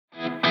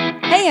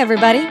Hey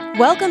everybody,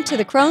 welcome to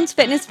the Crohn's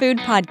Fitness Food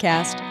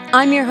Podcast.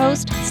 I'm your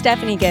host,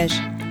 Stephanie Gish,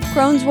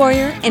 Crohn's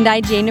warrior and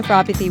IgA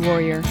nephropathy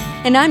warrior,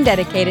 and I'm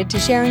dedicated to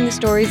sharing the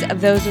stories of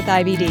those with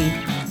IBD.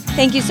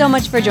 Thank you so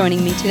much for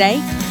joining me today.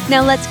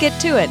 Now let's get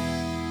to it.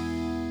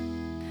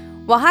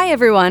 Well, hi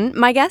everyone.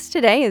 My guest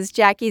today is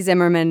Jackie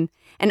Zimmerman,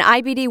 an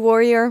IBD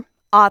warrior,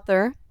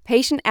 author,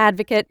 patient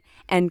advocate,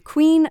 and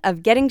queen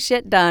of getting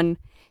shit done.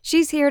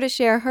 She's here to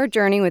share her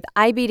journey with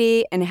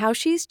IBD and how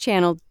she's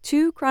channeled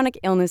two chronic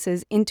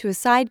illnesses into a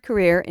side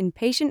career in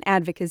patient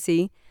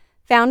advocacy,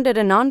 founded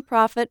a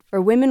nonprofit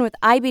for women with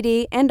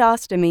IBD and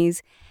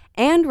ostomies,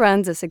 and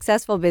runs a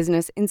successful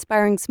business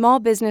inspiring small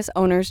business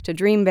owners to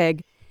dream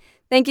big.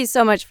 Thank you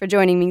so much for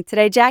joining me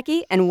today,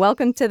 Jackie, and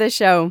welcome to the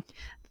show.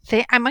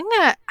 I'm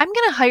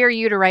gonna hire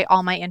you to write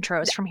all my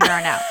intros from here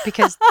on out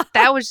because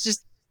that was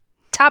just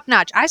top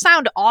notch. I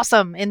sound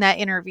awesome in that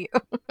interview.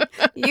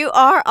 You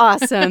are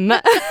awesome.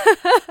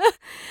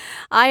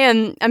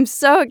 I'm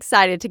so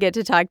excited to get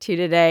to talk to you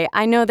today.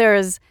 I know there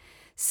is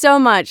so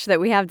much that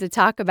we have to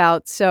talk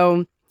about.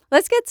 So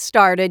let's get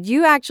started.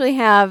 You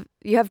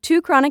have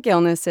two chronic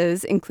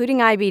illnesses, including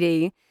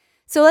IBD.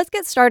 So let's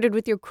get started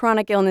with your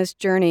chronic illness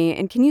journey.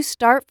 And can you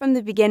start from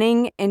the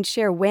beginning and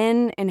share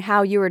when and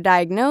how you were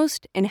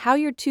diagnosed and how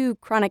your two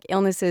chronic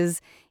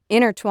illnesses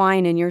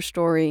intertwine in your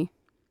story?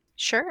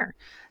 Sure.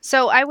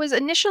 So I was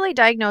initially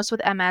diagnosed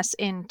with MS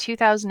in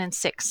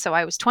 2006. So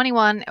I was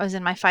 21. I was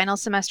in my final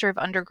semester of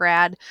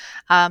undergrad,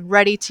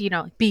 ready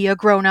to, be a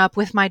grown up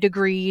with my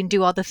degree and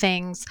do all the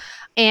things.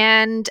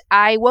 And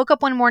I woke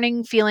up one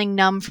morning feeling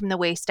numb from the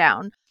waist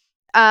down,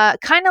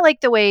 kind of like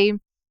the way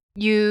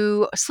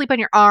you sleep on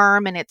your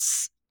arm and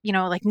it's,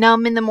 like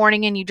numb in the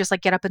morning and you just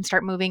like get up and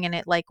start moving and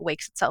it like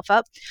wakes itself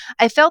up.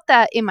 I felt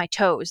that in my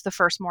toes the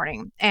first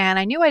morning and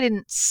I knew I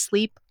didn't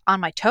sleep on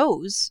my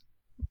toes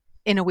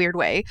in a weird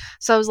way.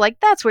 So I was like,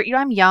 that's weird.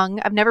 I'm young.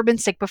 I've never been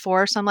sick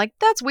before. So I'm like,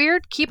 that's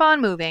weird. Keep on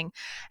moving.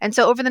 And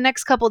so over the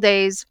next couple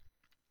days,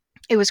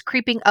 it was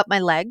creeping up my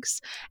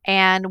legs.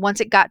 And once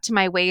it got to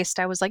my waist,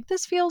 I was like,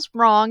 this feels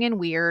wrong and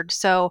weird.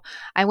 So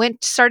I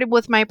started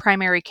with my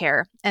primary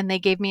care and they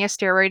gave me a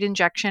steroid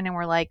injection and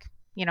were like,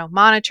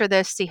 monitor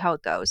this, see how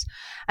it goes.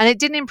 And it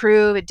didn't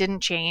improve. It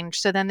didn't change.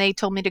 So then they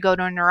told me to go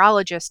to a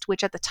neurologist,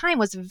 which at the time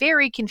was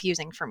very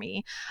confusing for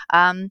me.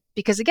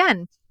 Because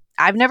again,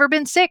 I've never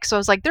been sick. So I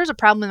was like, there's a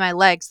problem with my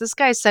legs. This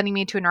guy's sending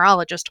me to a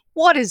neurologist.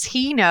 What does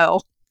he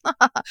know?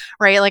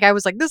 Right? Like I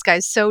was like, this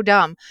guy's so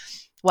dumb.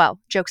 Well,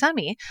 joke's on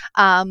me.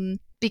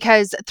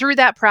 Because through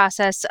that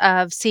process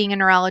of seeing a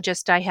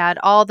neurologist, I had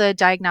all the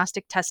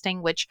diagnostic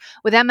testing, which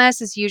with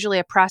MS is usually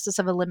a process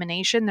of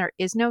elimination. There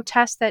is no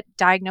test that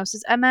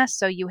diagnoses MS.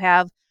 So you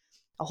have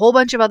a whole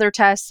bunch of other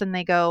tests and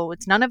they go,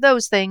 it's none of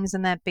those things.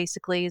 And that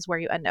basically is where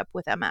you end up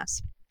with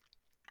MS.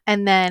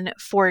 And then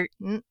 3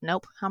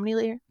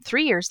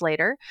 years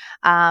later,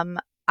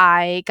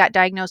 I got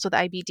diagnosed with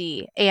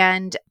IBD.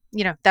 And,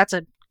 that's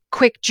a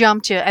quick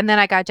jump to, and then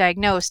I got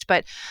diagnosed.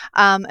 But,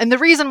 and the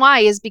reason why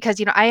is because,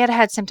 I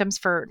had symptoms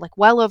for like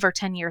well over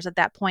 10 years at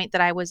that point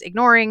that I was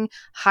ignoring,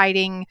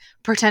 hiding,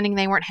 pretending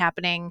they weren't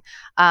happening.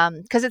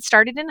 Because it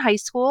started in high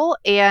school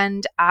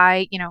and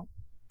I,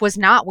 was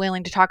not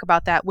willing to talk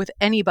about that with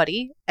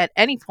anybody at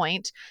any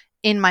point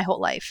in my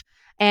whole life.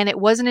 And it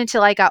wasn't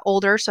until I got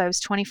older, so I was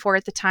 24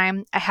 at the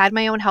time, I had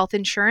my own health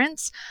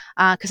insurance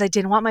because I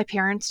didn't want my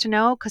parents to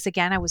know. Because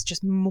again, I was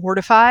just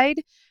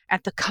mortified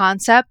at the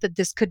concept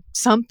that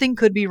something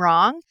could be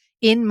wrong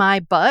in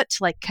my butt.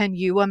 Like, can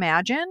you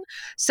imagine?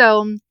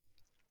 So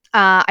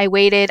I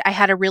waited. I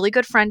had a really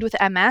good friend with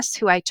MS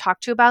who I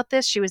talked to about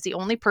this. She was the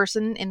only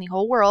person in the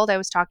whole world I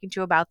was talking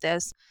to about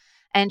this.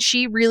 And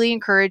she really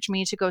encouraged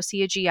me to go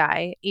see a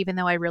GI, even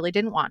though I really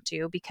didn't want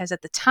to, because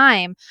at the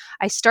time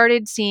I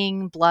started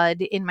seeing blood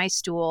in my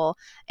stool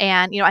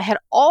and, I had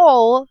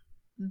all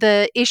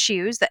the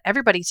issues that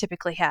everybody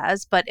typically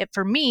has. But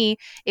for me,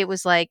 it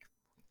was like,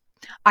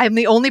 I'm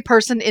the only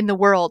person in the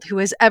world who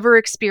has ever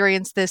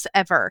experienced this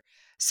ever.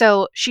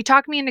 So she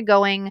talked me into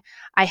going.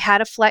 I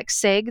had a flex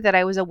sig that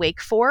I was awake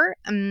for.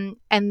 And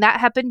that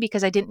happened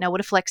because I didn't know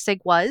what a flex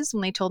sig was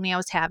when they told me I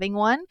was having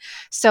one.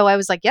 So I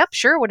was like, yep,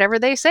 sure, whatever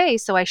they say.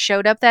 So I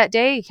showed up that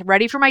day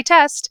ready for my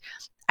test.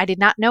 I did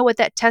not know what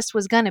that test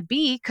was going to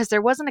be because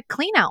there wasn't a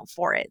clean out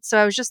for it. So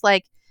I was just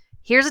like,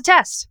 here's a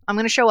test. I'm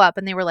going to show up.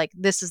 And they were like,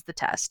 this is the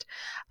test,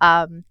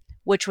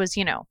 which was,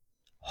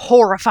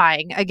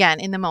 horrifying again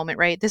in the moment,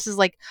 right? This is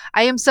like,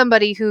 I am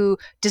somebody who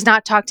does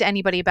not talk to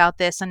anybody about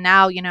this. And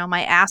now,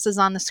 my ass is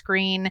on the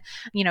screen,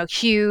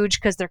 huge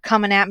because they're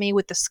coming at me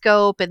with the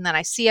scope and then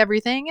I see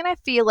everything and I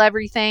feel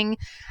everything.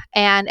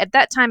 And at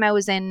that time I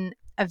was in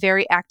a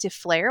very active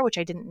flare, which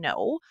I didn't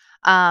know.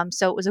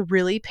 So it was a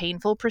really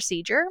painful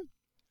procedure.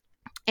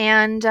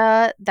 And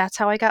that's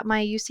how I got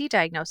my UC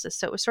diagnosis.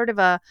 So it was sort of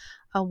a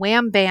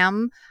wham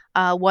bam,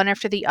 one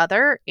after the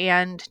other.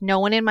 And no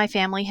one in my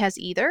family has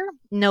either.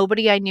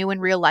 Nobody I knew in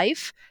real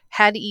life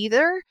had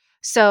either.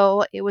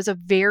 So it was a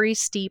very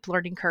steep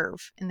learning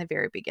curve in the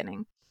very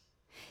beginning.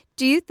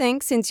 Do you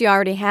think since you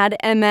already had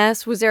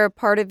MS, was there a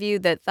part of you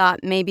that thought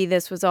maybe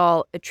this was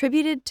all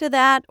attributed to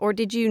that? Or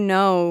did you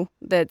know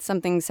that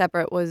something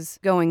separate was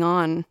going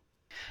on?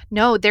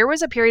 No, there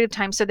was a period of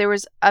time. So there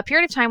was a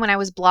period of time when I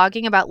was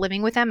blogging about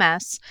living with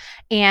MS,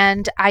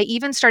 and I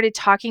even started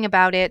talking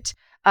about it.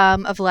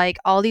 Of like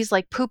all these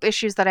like poop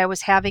issues that I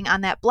was having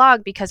on that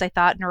blog because I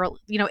thought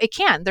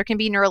there can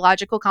be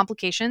neurological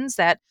complications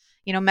that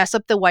mess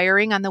up the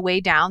wiring on the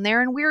way down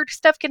there, and weird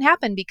stuff can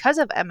happen because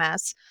of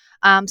MS.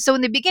 So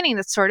in the beginning,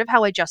 that's sort of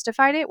how I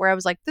justified it, where I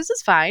was like, "This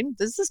is fine,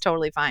 this is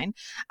totally fine,"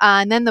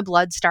 and then the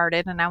blood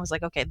started, and I was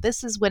like, "Okay,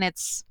 this is when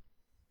it's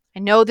I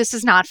know this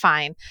is not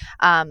fine."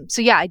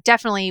 So yeah,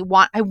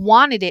 I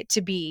wanted it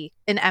to be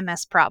an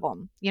MS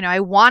problem.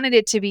 I wanted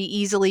it to be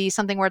easily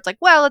something where it's like,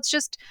 well, it's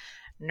just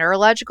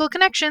neurological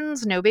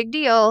connections, no big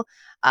deal.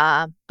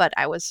 But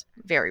I was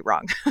very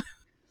wrong.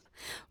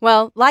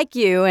 Well, like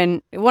you,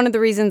 and one of the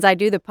reasons I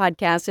do the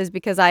podcast is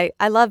because I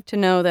love to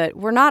know that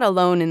we're not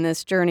alone in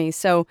this journey.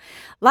 So,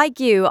 like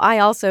you, I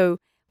also,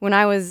 when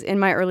I was in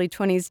my early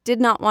 20s, did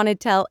not want to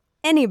tell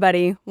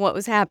anybody what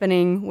was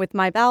happening with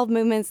my bowel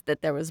movements,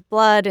 that there was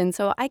blood. And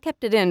so I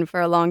kept it in for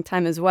a long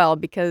time as well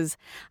because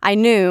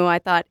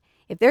I thought,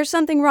 if there's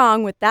something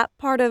wrong with that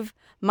part of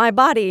my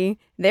body,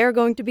 they're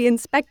going to be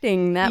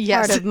inspecting that part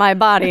Yes, of my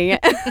body.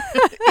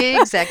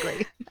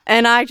 exactly.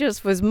 And I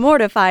just was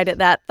mortified at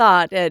that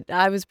thought.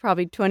 I was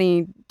probably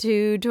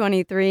 22,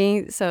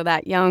 23, so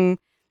that young.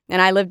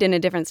 And I lived in a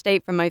different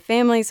state from my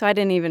family, so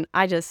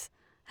I just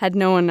had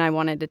no one I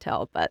wanted to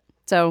tell. But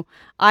so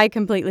I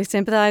completely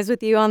sympathize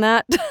with you on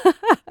that.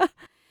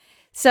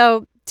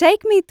 So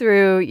take me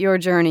through your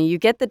journey. You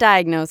get the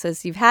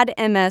diagnosis, you've had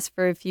MS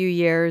for a few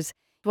years.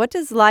 What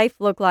does life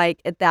look like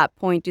at that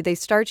point? Do they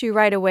start you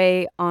right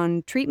away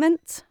on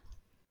treatments?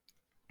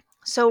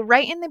 So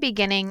right in the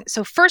beginning,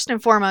 so first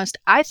and foremost,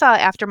 I thought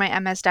after my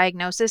MS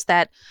diagnosis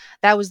that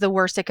that was the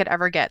worst it could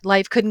ever get.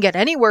 Life couldn't get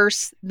any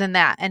worse than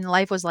that, and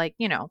life was like,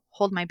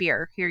 hold my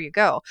beer, here you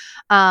go.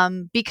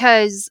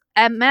 Because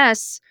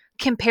MS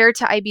compared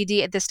to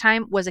IBD at this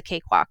time was a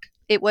cakewalk.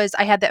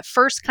 I had that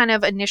first kind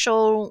of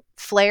initial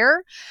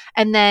flare,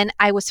 and then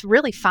I was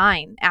really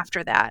fine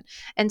after that.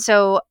 And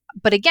so,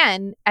 but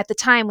again, at the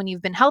time when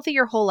you've been healthy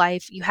your whole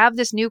life, you have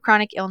this new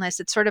chronic illness,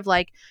 it's sort of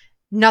like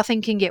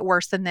nothing can get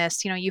worse than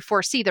this. You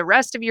foresee the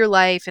rest of your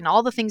life and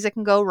all the things that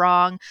can go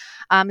wrong.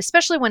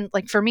 Especially when,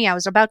 like for me, I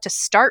was about to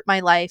start my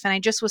life and I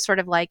just was sort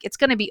of like, it's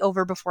going to be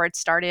over before it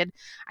started.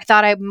 I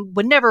thought I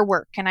would never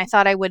work and I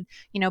thought I would,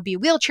 be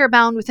wheelchair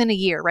bound within a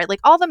year, right? Like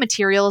all the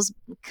materials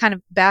kind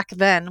of back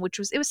then, it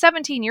was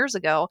 17 years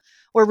ago,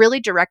 were really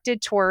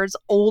directed towards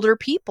older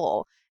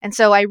people. And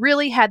so I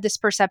really had this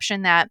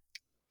perception that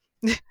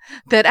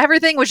that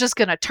everything was just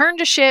going to turn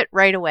to shit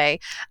right away.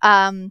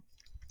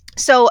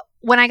 So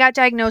when I got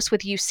diagnosed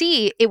with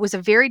UC, it was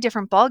a very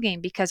different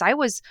ballgame because I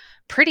was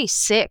pretty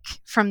sick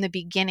from the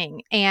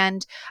beginning.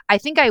 And I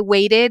think I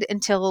waited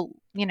until,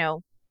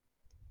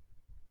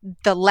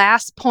 the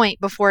last point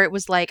before it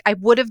was like I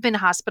would have been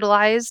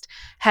hospitalized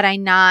had I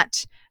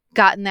not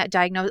gotten that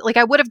diagnosis. Like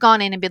I would have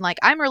gone in and been like,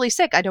 I'm really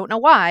sick. I don't know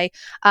why.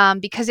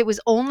 Because it was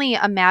only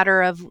a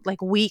matter of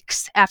like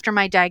weeks after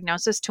my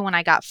diagnosis to when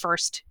I got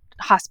first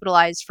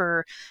hospitalized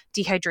for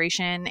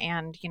dehydration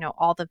and,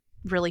 all the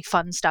really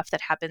fun stuff that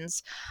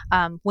happens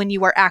when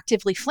you are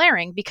actively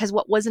flaring. Because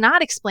what was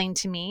not explained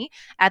to me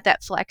at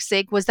that flex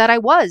sig was that I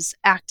was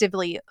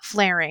actively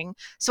flaring.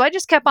 So I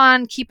just kept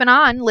on keeping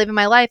on living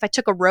my life. I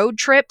took a road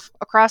trip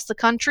across the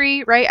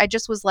country, right? I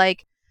just was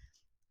like,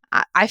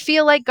 I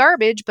feel like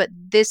garbage, but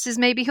this is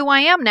maybe who I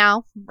am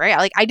now, right?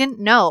 Like I didn't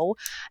know.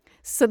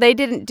 So they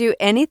didn't do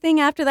anything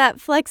after that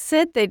flex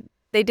sid? They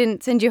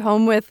didn't send you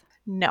home with,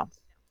 No.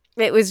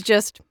 it was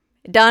just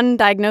done,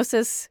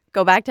 diagnosis,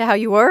 go back to how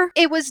you were?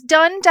 It was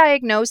done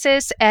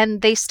diagnosis,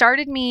 and they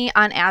started me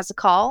on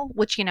Azicol,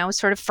 which, is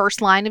sort of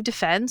first line of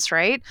defense,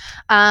 right?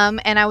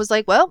 And I was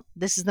like, well,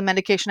 this is the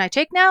medication I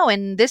take now,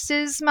 and this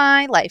is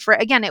my life,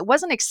 right? Again, it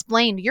wasn't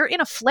explained. You're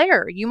in a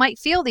flare. You might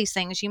feel these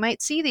things. You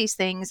might see these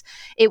things.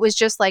 It was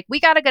just like, we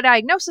got a good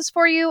diagnosis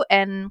for you,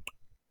 and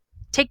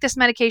take this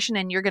medication,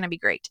 and you're going to be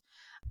great.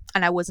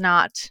 And I was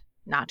not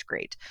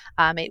great.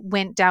 It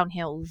went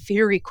downhill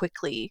very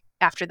quickly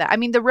after that. I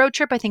mean, the road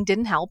trip I think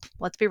didn't help.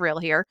 Let's be real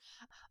here.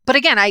 But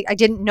again, I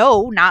didn't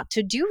know not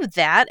to do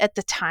that at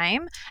the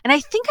time. And I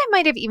think I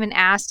might have even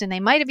asked, and they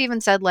might have even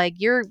said, like,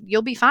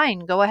 you'll be fine.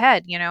 Go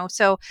ahead,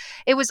 So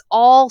it was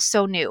all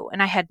so new.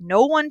 And I had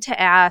no one to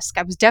ask.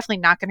 I was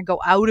definitely not going to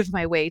go out of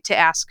my way to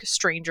ask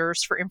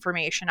strangers for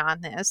information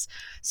on this.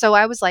 So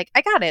I was like,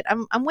 I got it.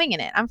 I'm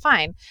winging it. I'm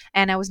fine.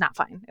 And I was not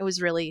fine. It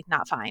was really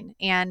not fine.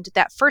 And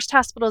that first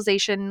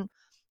hospitalization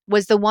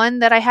was the one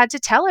that I had to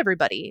tell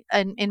everybody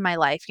in my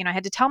life. I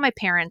had to tell my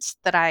parents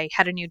that I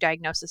had a new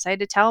diagnosis. I had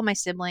to tell my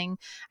sibling.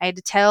 I had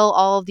to tell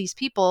all of these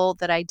people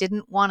that I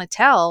didn't want to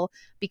tell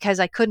because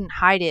I couldn't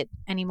hide it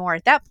anymore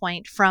at that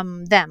point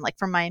from them, like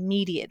from my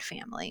immediate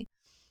family.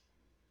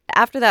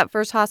 After that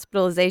first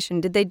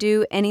hospitalization, did they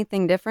do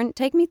anything different?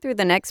 Take me through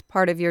the next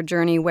part of your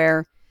journey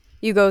where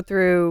you go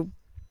through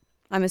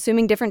I'm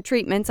assuming different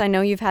treatments. I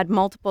know you've had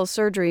multiple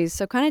surgeries.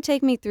 So kind of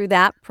take me through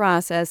that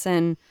process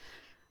and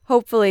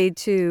hopefully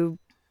to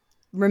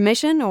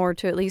remission or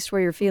to at least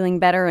where you're feeling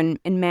better and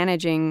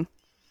managing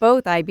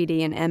both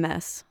IBD and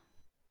MS.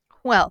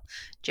 Well,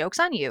 joke's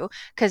on you,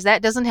 because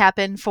that doesn't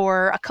happen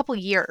for a couple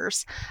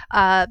years.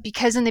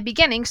 Because in the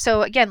beginning,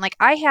 so again, like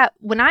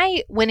when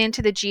I went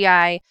into the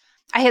GI,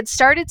 I had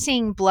started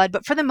seeing blood,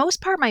 but for the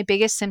most part, my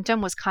biggest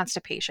symptom was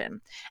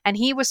constipation. And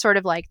he was sort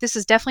of like, this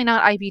is definitely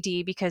not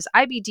IBD because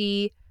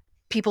IBD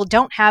people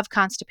don't have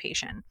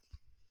constipation,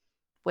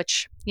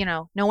 which,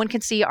 no one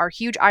can see our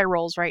huge eye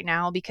rolls right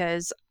now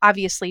because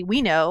obviously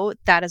we know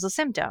that is a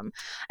symptom.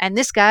 And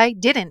this guy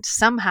didn't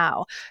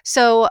somehow.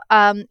 So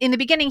in the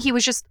beginning, he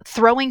was just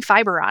throwing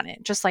fiber on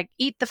it, just like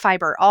eat the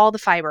fiber, all the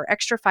fiber,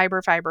 extra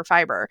fiber, fiber,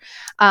 fiber,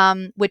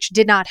 which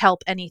did not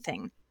help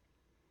anything.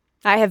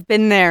 I have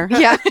been there.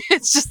 Yeah,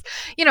 it's just,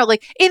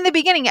 like in the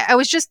beginning, I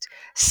was just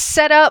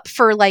set up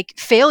for like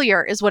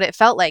failure is what it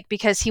felt like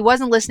because he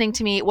wasn't listening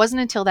to me. It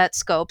wasn't until that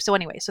scope. So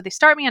anyway, so they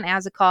start me on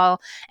Azicol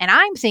and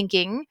I'm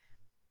thinking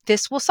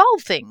this will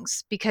solve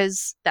things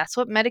because that's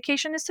what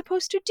medication is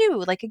supposed to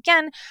do. Like,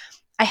 again,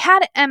 I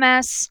had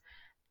MS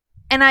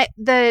and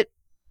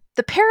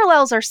the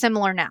parallels are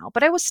similar now,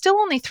 but I was still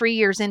only 3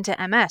 years into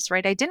MS,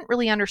 right? I didn't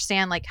really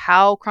understand like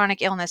how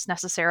chronic illness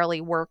necessarily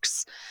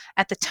works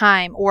at the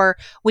time, or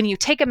when you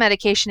take a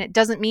medication, it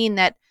doesn't mean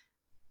that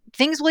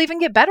things will even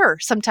get better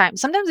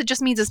sometimes. Sometimes it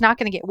just means it's not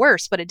going to get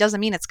worse, but it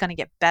doesn't mean it's going to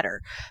get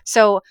better.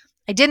 So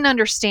I didn't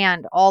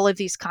understand all of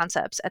these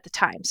concepts at the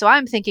time. So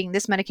I'm thinking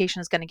this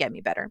medication is going to get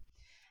me better.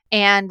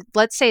 And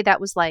let's say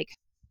that was like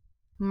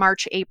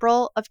March,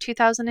 April of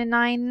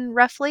 2009,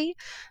 roughly.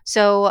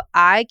 So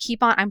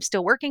I'm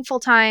still working full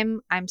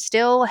time. I'm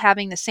still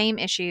having the same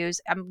issues.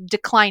 I'm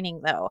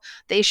declining though.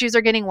 The issues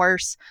are getting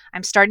worse.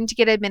 I'm starting to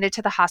get admitted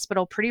to the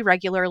hospital pretty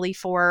regularly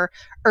for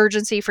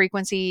urgency,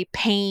 frequency,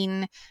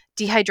 pain,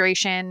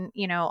 dehydration,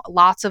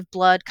 lots of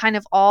blood, kind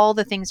of all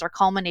the things are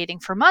culminating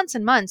for months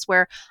and months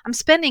where I'm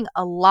spending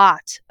a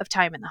lot of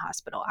time in the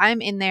hospital.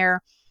 I'm in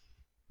there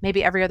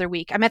maybe every other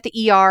week. I'm at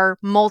the ER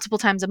multiple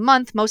times a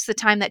month. Most of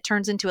the time that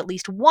turns into at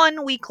least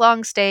 1 week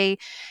long stay.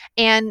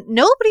 And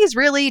nobody's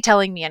really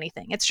telling me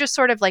anything. It's just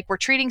sort of like we're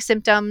treating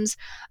symptoms.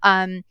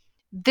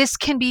 This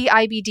can be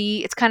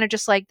IBD. It's kind of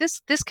just like this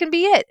can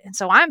be it. And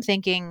so I'm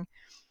thinking,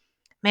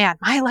 man,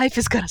 my life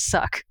is going to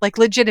suck. Like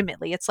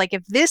legitimately. It's like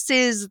if this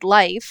is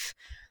life,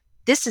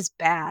 this is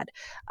bad.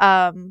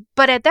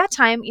 But at that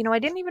time, I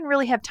didn't even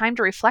really have time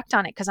to reflect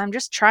on it because I'm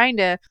just trying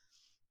to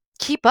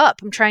keep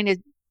up. I'm trying to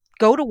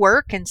go to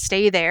work and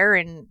stay there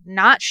and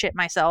not shit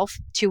myself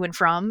to and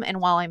from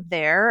and while I'm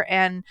there.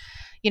 And,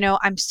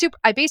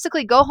 I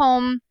basically go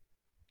home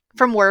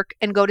from work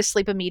and go to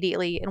sleep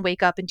immediately and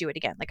wake up and do it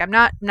again. Like I'm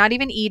not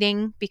even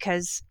eating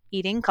because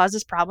eating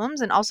causes problems.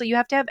 And also you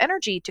have to have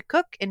energy to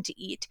cook and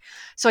to eat.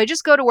 So I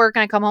just go to work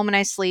and I come home and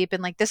I sleep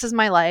and like, this is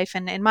my life.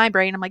 And in my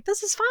brain, I'm like,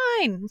 this is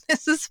fine.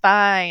 This is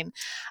fine.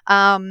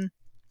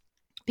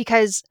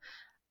 Because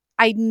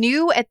I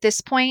knew at this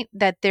point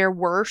that there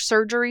were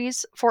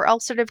surgeries for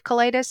ulcerative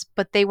colitis,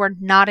 but they were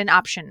not an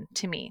option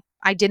to me.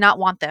 I did not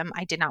want them.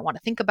 I did not want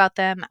to think about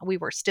them. We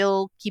were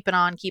still keeping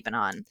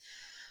on.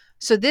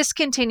 So this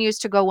continues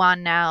to go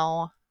on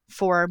now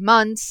for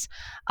months.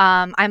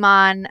 I'm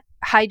on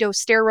high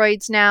dose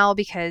steroids now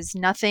because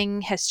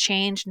nothing has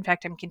changed. In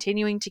fact, I'm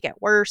continuing to get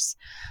worse.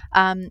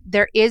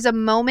 There is a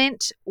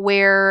moment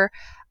where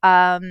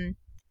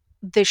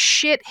the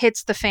shit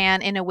hits the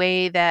fan in a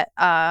way that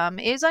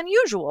is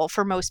unusual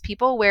for most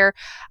people, where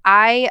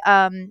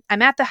I'm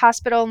at the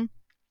hospital.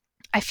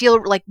 I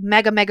feel like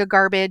mega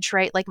garbage,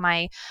 right? Like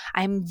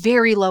I'm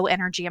very low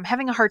energy. I'm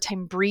having a hard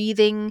time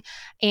breathing.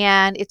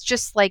 And it's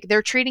just like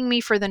they're treating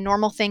me for the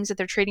normal things that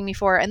they're treating me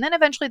for. And then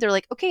eventually they're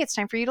like, okay, it's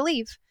time for you to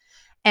leave.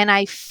 And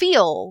I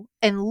feel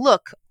and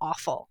look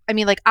awful. I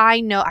mean, like, I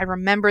know, I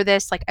remember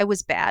this, like, I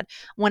was bad.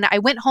 When I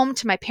went home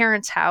to my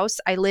parents' house,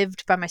 I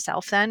lived by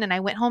myself then, and I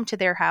went home to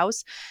their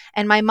house,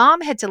 and my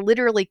mom had to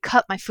literally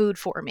cut my food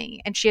for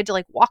me, and she had to,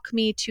 like, walk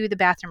me to the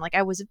bathroom. Like,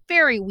 I was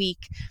very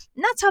weak,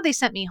 and that's how they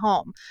sent me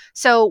home.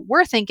 So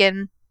we're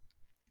thinking,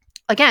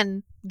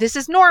 again, this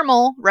is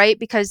normal, right?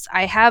 Because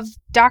I have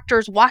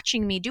doctors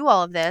watching me do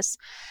all of this.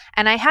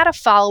 And I had a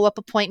follow-up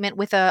appointment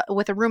with a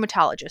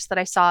rheumatologist that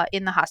I saw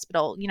in the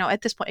hospital.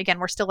 At this point, again,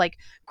 we're still like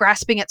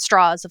grasping at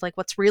straws of like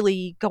what's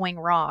really going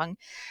wrong.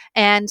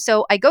 And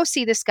so I go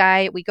see this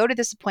guy, we go to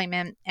this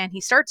appointment, and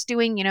he starts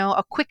doing,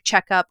 a quick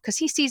checkup because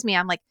he sees me.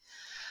 I'm like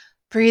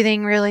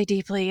breathing really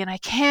deeply and I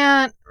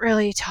can't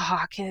really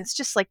talk. And it's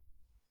just like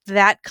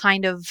that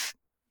kind of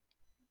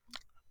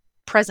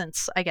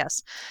presence, I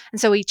guess. And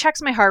so he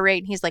checks my heart rate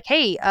and he's like,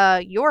 hey,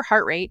 your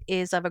heart rate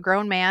is of a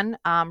grown man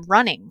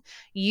running.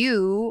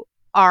 You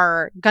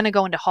are going to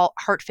go into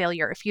heart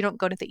failure if you don't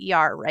go to the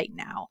ER right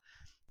now.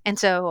 And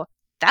so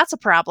that's a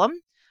problem.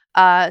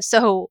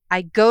 So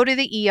I go to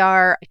the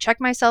ER, I check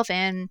myself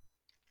in.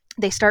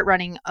 They start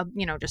running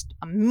just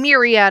a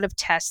myriad of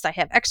tests. I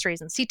have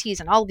x-rays and CTs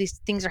and all of these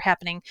things are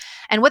happening.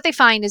 And what they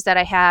find is that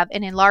I have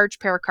an enlarged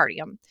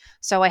pericardium.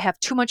 So I have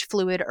too much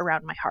fluid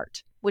around my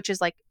heart, which is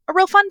like a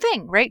real fun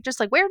thing, right? Just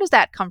like, where does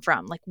that come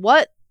from? Like,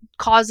 what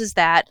causes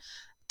that?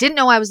 Didn't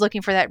know I was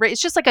looking for that, right?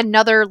 It's just like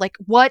another, like,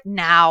 what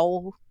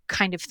now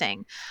kind of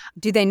thing.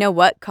 Do they know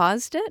what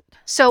caused it?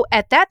 So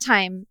at that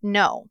time,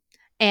 no.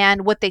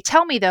 And what they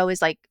tell me though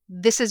is like,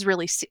 this is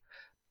really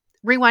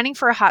rewinding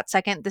for a hot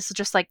second. This is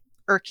just like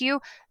irk you.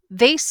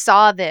 They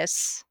saw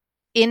this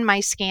in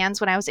my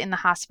scans when I was in the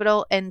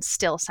hospital and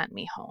still sent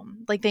me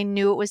home. Like they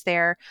knew it was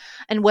there.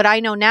 And what I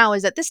know now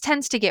is that this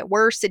tends to get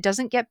worse. It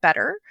doesn't get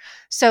better.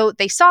 So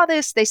they saw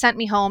this, they sent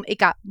me home. It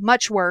got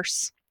much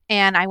worse.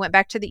 And I went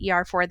back to the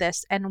ER for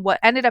this. And what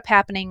ended up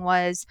happening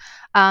was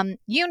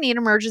you need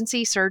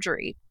emergency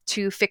surgery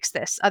to fix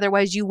this.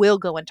 Otherwise, you will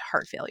go into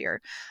heart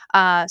failure.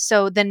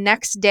 So the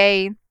next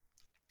day,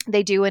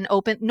 they do an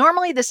open.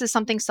 Normally, this is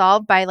something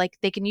solved by like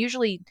they can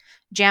usually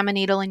jam a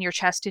needle in your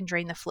chest and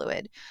drain the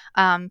fluid.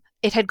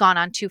 It had gone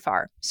on too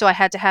far. So I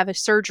had to have a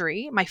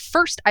surgery. My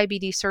first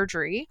IBD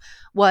surgery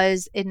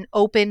was an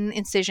open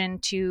incision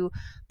to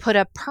put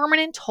a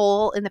permanent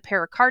hole in the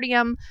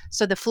pericardium.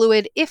 So the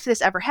fluid, if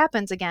this ever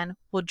happens again,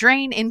 will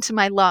drain into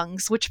my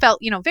lungs, which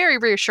felt, very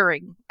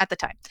reassuring at the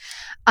time.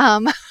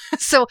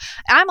 So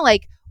I'm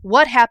like,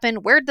 what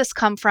happened? Where'd this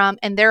come from?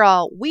 And they're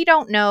all, we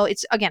don't know.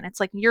 It's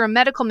like you're a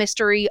medical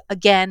mystery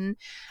again.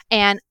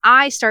 And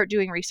I start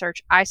doing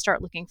research. I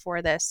start looking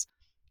for this.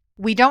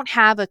 We don't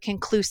have a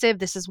conclusive,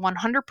 this is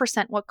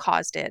 100% what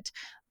caused it.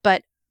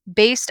 But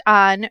based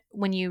on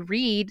when you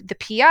read the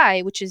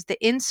PI, which is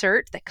the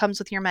insert that comes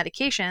with your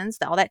medications,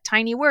 all that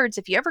tiny words,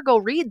 if you ever go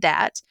read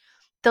that,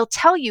 they'll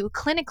tell you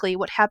clinically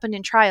what happened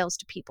in trials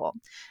to people.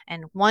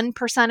 And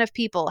 1% of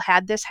people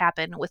had this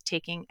happen with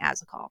taking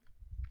Azicol.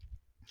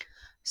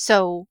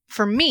 So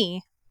for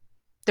me,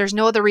 there's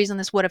no other reason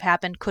this would have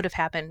happened, could have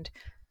happened.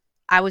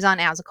 I was on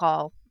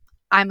Azicol.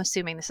 I'm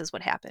assuming this is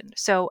what happened.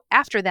 So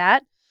after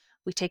that,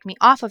 we take me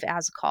off of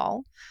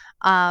Azicol,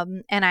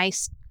 and I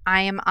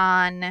am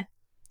on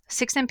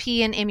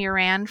 6-MP and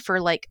Imuran for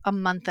like a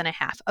month and a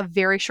half, a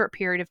very short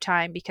period of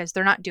time because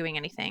they're not doing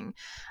anything.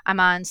 I'm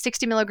on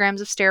 60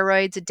 milligrams of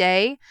steroids a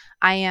day.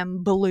 I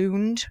am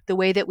ballooned the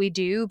way that we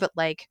do, but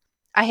like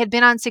I had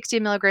been on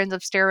 60 milligrams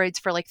of steroids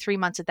for like 3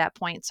 months at that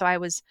point. So I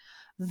was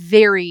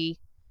very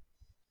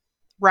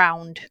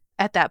round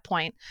at that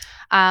point.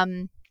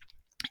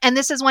 And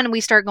this is when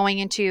we start going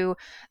into,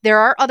 there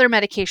are other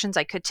medications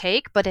I could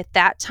take, but at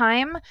that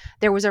time,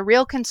 there was a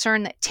real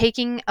concern that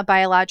taking a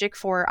biologic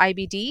for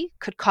IBD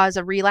could cause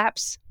a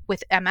relapse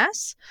with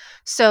MS.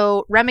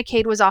 So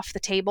Remicade was off the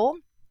table,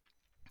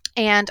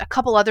 and a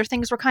couple other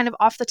things were kind of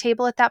off the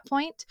table at that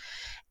point.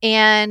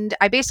 And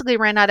I basically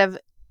ran out of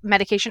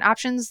medication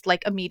options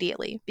like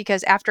immediately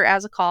because after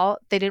Azicol,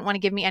 they didn't want to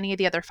give me any of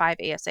the other 5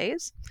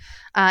 ASAs.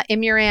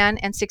 Imuran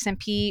and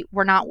 6-MP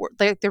were not,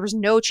 there was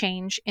no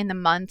change in the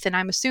month. And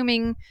I'm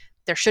assuming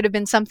there should have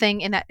been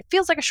something in that. It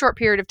feels like a short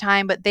period of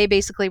time, but they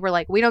basically were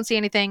like, we don't see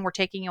anything. We're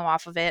taking you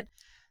off of it.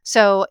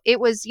 So it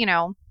was,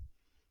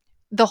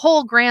 the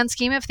whole grand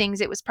scheme of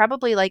things, it was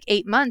probably like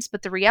 8 months.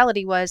 But the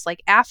reality was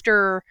like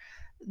after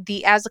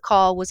the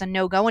Azicol was a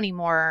no-go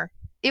anymore,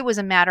 it was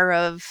a matter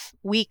of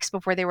weeks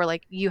before they were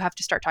like, you have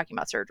to start talking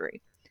about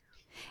surgery.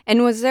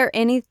 And was there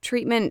any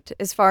treatment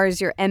as far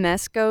as your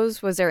MS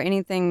goes? Was there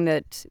anything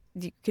that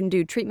you can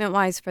do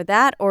treatment-wise for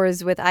that? Or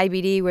is with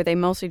IBD, were they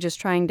mostly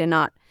just trying to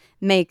not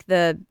make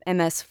the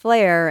MS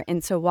flare,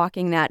 and so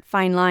walking that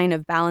fine line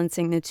of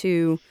balancing the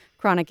two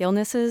chronic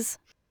illnesses?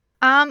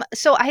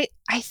 So I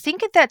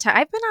think at that time,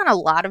 I've been on a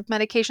lot of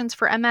medications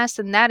for MS,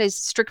 and that is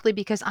strictly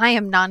because I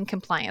am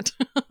non-compliant.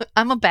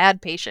 I'm a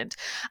bad patient.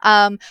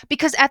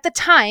 Because at the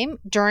time,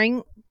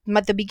 during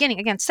the beginning,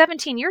 again,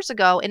 17 years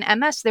ago in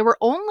MS, there were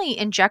only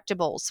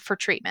injectables for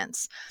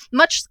treatments.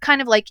 Much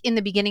kind of like in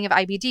the beginning of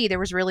IBD, there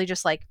was really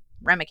just like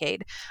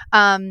Remicade.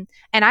 And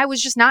I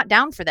was just not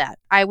down for that.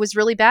 I was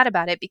really bad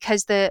about it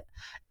because I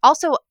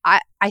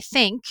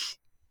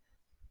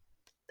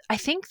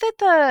think that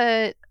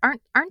the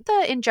aren't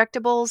the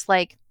injectables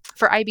like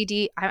for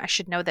IBD, I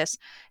should know this.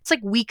 It's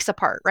like weeks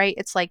apart, right?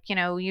 It's like,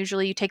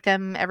 usually you take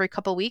them every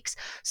couple weeks.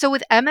 So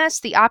with MS,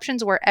 the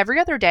options were every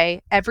other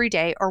day, every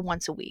day, or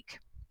once a week.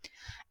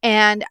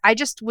 And I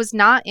just was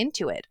not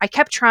into it. I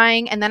kept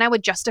trying, and then I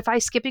would justify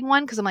skipping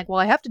one because I'm like, well,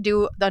 I have to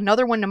do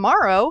another one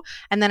tomorrow.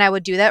 And then I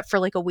would do that for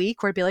like a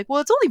week where I'd be like,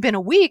 well, it's only been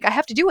a week. I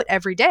have to do it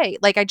every day.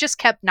 Like I just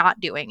kept not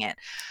doing it.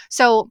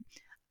 So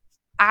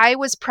I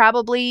was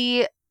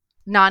probably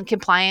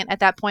non-compliant at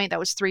that point. That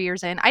was 3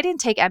 years in. I didn't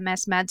take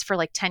MS meds for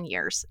like 10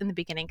 years in the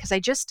beginning because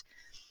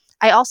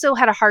I also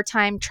had a hard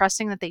time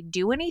trusting that they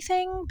do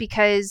anything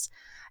because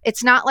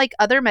it's not like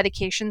other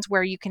medications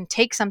where you can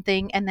take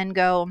something and then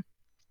go,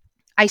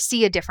 I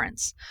see a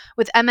difference.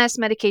 With MS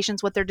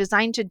medications, what they're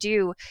designed to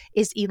do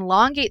is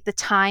elongate the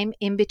time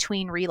in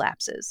between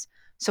relapses.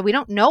 So we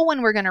don't know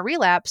when we're going to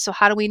relapse. So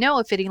how do we know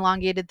if it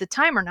elongated the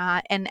time or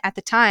not? And at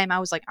the time I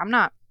was like, I'm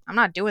not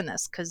doing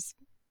this because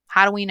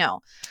how do we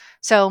know?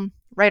 So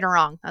right or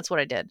wrong. That's what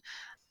I did.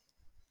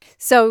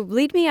 So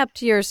lead me up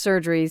to your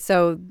surgery.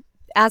 So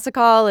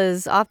Asacol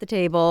is off the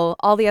table.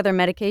 All the other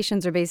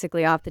medications are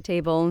basically off the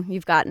table.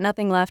 You've got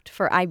nothing left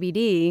for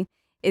IBD.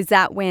 Is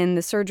that when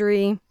the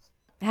surgery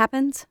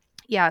happens?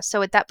 Yeah.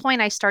 So at that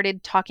point, I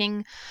started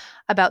talking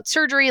about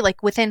surgery,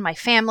 like within my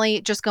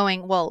family, just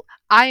going, well,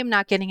 I am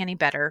not getting any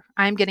better.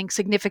 I'm getting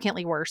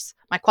significantly worse.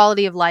 My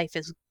quality of life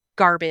is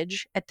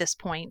garbage at this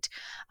point.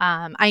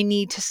 I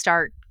need to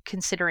start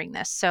considering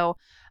this. So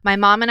my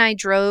mom and I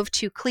drove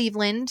to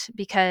Cleveland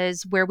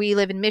because where we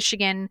live in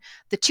Michigan,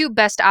 the two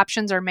best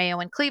options are Mayo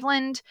and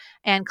Cleveland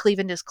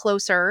is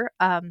closer.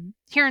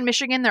 Here in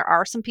Michigan, there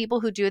are some people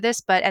who do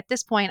this, but at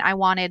this point, I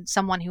wanted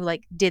someone who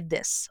like did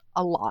this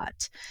a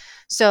lot.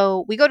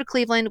 So we go to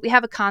Cleveland, we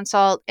have a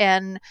consult,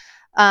 and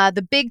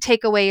the big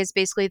takeaway is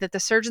basically that the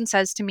surgeon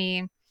says to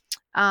me,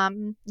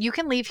 you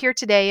can leave here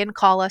today and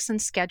call us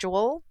and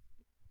schedule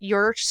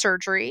your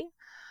surgery,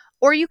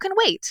 or you can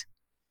wait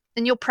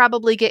and you'll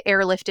probably get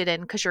airlifted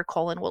in because your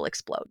colon will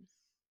explode,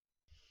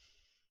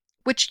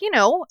 which,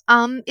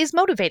 is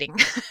motivating.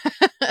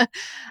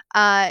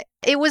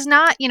 It was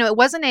not, it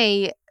wasn't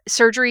a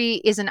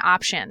surgery is an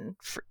option.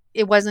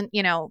 It wasn't,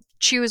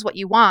 choose what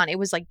you want. It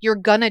was like, you're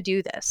going to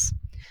do this.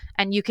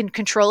 And you can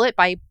control it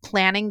by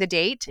planning the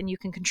date and you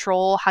can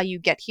control how you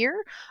get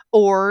here,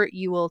 or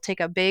you will take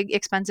a big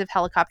expensive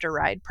helicopter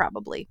ride,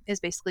 probably, is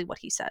basically what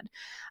he said.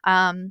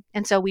 And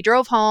so we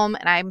drove home,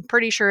 and I'm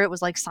pretty sure it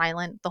was like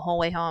silent the whole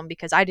way home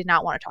because I did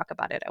not want to talk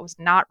about it. I was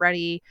not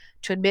ready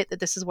to admit that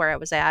this is where I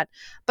was at.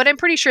 But I'm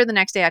pretty sure the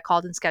next day I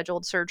called and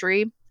scheduled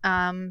surgery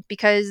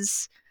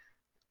because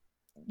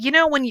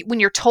when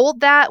you're told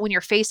that, when you're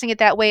facing it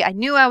that way, I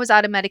knew I was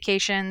out of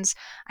medications.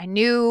 I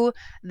knew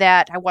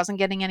that I wasn't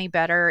getting any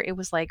better. It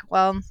was like,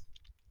 well,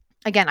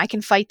 again, I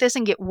can fight this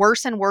and get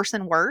worse and worse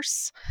and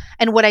worse.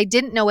 And what I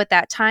didn't know at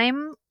that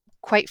time,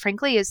 quite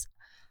frankly, is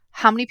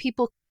how many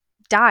people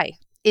die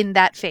in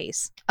that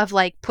phase of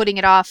like putting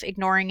it off,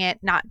 ignoring it,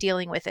 not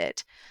dealing with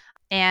it.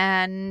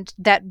 And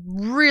that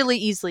really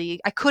easily,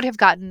 I could have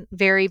gotten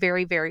very,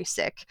 very, very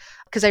sick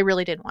because I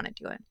really didn't want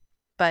to do it.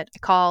 But I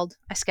called,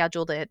 I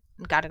scheduled it,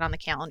 got it on the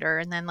calendar,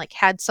 and then like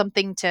had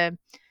something to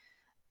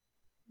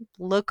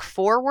look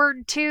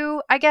forward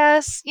to, I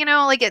guess,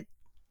 like it,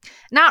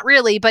 not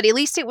really, but at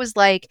least it was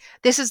like,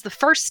 this is the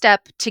first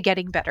step to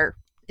getting better,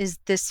 is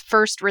this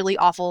first really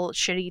awful,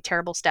 shitty,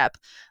 terrible step.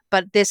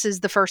 But this is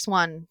the first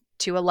one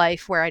to a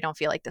life where I don't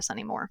feel like this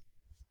anymore.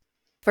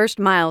 First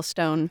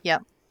milestone.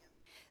 Yep.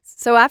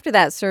 So after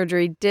that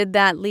surgery, did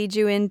that lead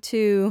you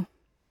into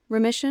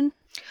remission?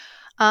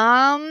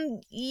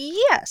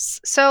 Yes.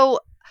 So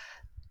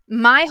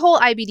my whole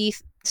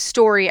IBD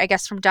story, I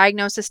guess, from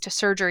diagnosis to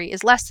surgery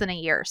is less than a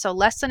year. So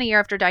less than a year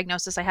after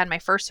diagnosis, I had my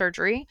first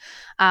surgery.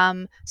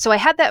 So I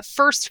had that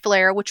first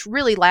flare, which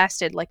really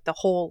lasted like the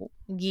whole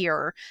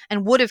year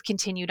and would have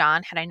continued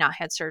on had I not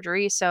had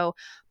surgery. So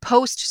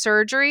post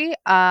surgery,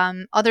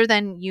 other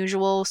than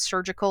usual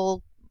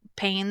surgical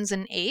pains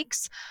and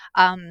aches,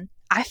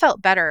 I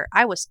felt better.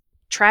 I was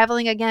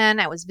traveling again.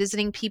 I was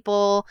visiting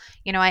people.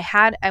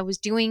 I was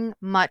doing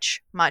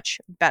much, much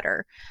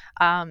better.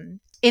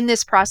 In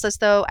this process,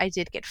 though, I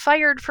did get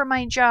fired from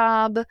my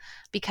job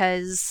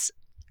because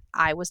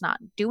I was not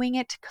doing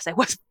it because I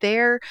wasn't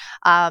there.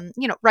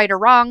 Right or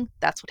wrong,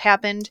 that's what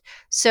happened.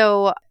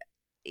 So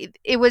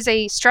it was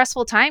a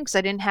stressful time because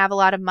I didn't have a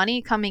lot of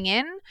money coming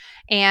in,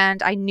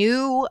 and I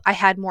knew I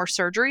had more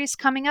surgeries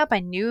coming up. I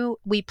knew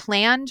we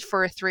planned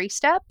for a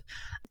 3-step.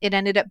 It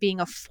ended up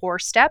being a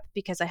 4-step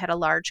because I had a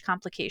large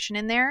complication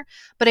in there.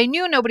 But I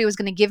knew nobody was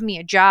going to give me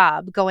a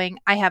job going,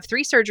 I have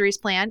 3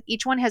 surgeries planned.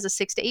 Each one has a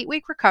 6 to 8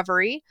 week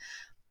recovery.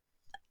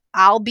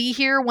 I'll be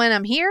here when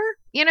I'm here,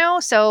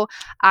 So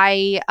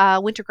I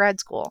went to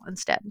grad school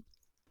instead.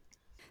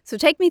 So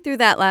take me through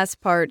that last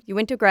part. You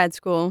went to grad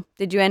school.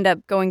 Did you end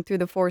up going through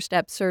the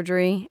 4-step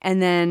surgery?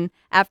 And then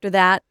after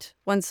that,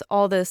 once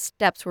all the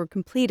steps were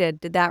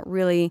completed, did that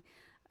really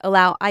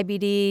allow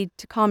IBD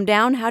to calm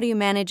down? How do you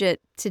manage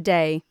it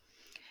today?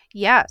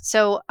 Yeah.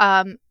 So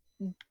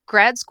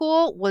grad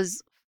school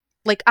was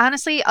like,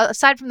 honestly,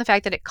 aside from the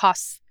fact that it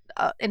costs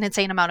an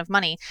insane amount of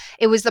money,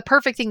 it was the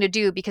perfect thing to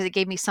do because it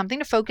gave me something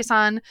to focus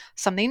on,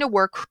 something to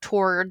work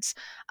towards,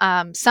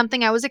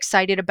 something I was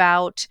excited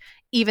about,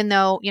 even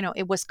though,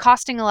 it was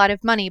costing a lot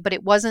of money, but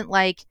it wasn't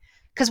like,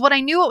 because what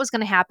I knew what was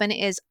going to happen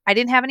is I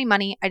didn't have any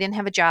money. I didn't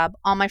have a job.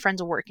 All my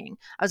friends were working.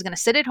 I was going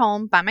to sit at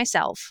home by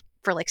myself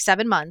for like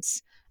 7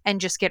 months and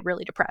just get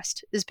really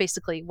depressed is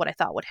basically what I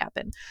thought would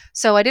happen.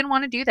 So I didn't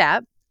want to do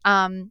that.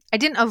 I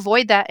didn't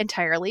avoid that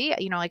entirely.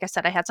 Like I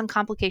said, I had some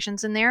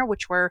complications in there,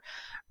 which were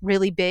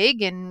really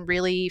big and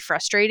really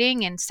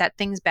frustrating and set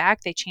things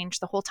back. They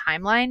changed the whole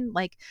timeline.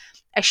 Like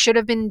I should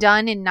have been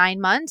done in 9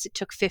 months. It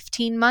took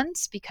 15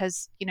 months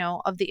because,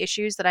 of the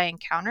issues that I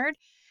encountered.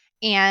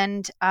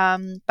 And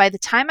by the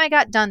time I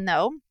got done,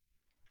 though,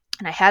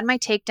 and I had my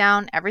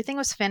takedown, everything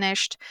was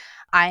finished.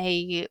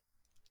 Let's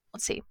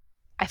see,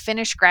 I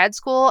finished grad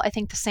school, I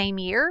think the same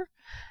year.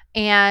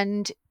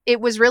 And it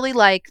was really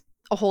like,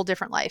 a whole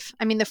different life.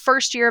 I mean, the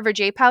first year of a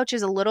J pouch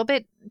is a little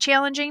bit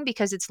challenging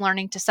because it's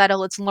learning to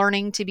settle, it's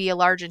learning to be a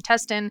large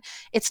intestine.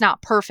 It's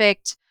not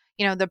perfect.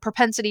 The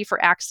propensity for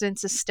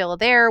accidents is still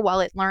there while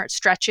it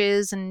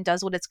stretches and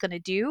does what it's going to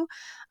do.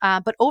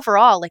 But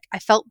overall, like I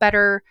felt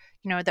better.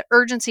 The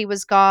urgency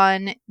was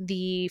gone,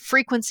 the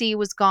frequency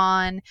was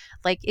gone.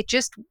 Like it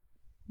just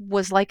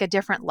was like a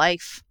different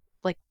life.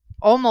 Like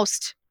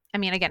almost, I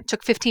mean, again, it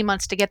took 15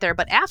 months to get there,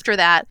 but after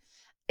that,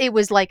 it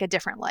was like a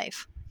different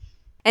life.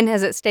 And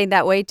has it stayed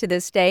that way to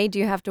this day? Do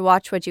you have to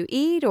watch what you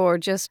eat or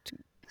just...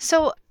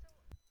 So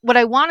what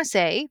I want to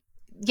say,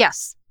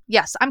 yes,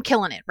 I'm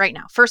killing it right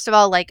now. First of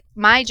all, like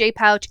my J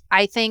pouch,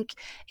 I think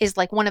is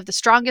like one of the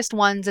strongest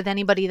ones of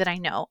anybody that I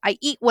know. I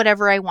eat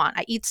whatever I want.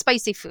 I eat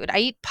spicy food. I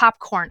eat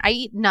popcorn. I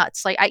eat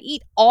nuts. Like I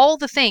eat all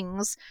the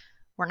things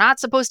we're not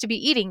supposed to be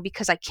eating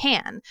because I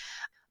can.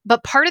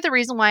 But part of the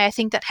reason why I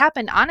think that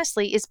happened,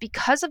 honestly, is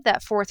because of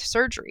that fourth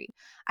surgery.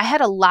 I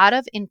had a lot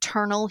of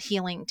internal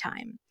healing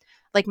time.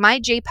 Like my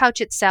J pouch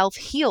itself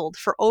healed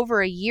for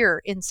over a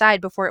year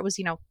inside before it was,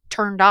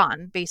 turned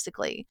on,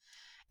 basically.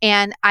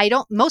 And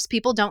most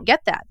people don't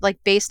get that.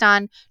 Like based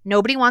on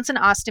nobody wants an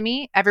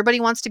ostomy, everybody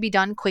wants to be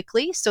done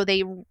quickly. So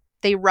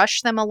they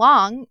rush them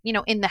along,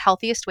 in the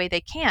healthiest way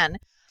they can.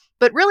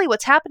 But really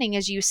what's happening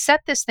is you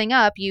set this thing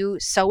up, you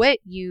sew it,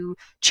 you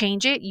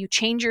change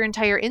your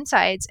entire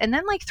insides. And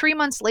then like 3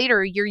 months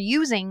later, you're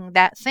using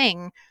that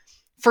thing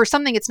for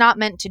something it's not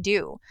meant to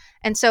do.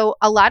 And so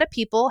a lot of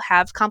people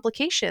have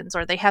complications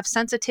or they have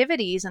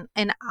sensitivities.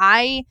 And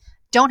I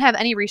don't have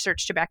any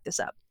research to back this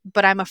up,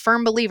 but I'm a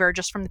firm believer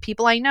just from the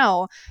people I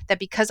know that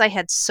because I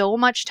had so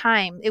much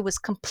time, it was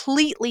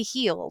completely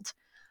healed.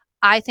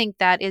 I think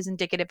that is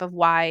indicative of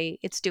why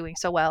it's doing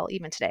so well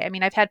even today. I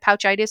mean, I've had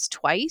pouchitis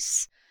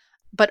twice.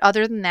 But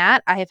other than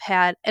that, I have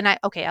had, I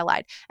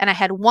lied. And I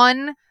had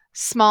one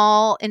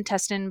small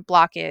intestine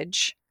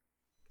blockage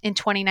in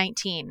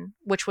 2019,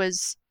 which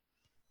was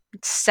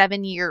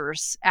 7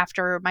 years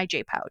after my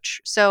J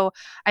pouch. So,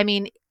 I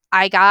mean,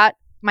 I got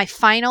my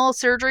final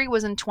surgery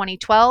was in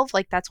 2012.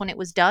 Like that's when it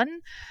was done.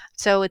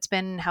 So it's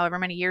been however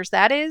many years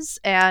that is.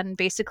 And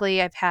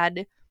basically, I've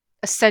had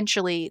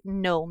essentially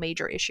no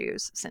major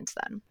issues since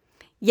then.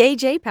 Yay,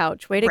 J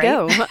pouch. Way to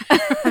go.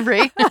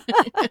 Right.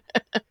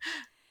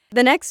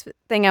 The next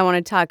thing I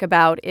want to talk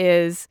about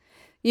is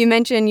you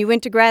mentioned you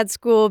went to grad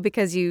school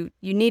because you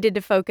needed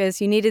to focus,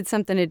 you needed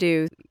something to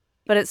do.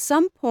 But at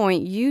some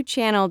point, you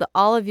channeled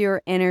all of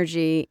your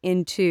energy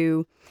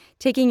into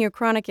taking your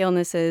chronic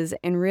illnesses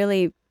and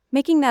really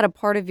making that a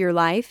part of your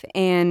life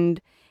and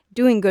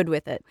doing good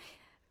with it.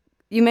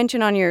 You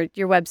mentioned on your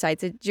websites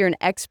that you're an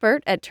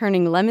expert at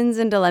turning lemons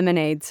into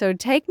lemonade. So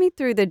take me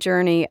through the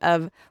journey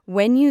of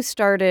when you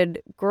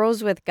started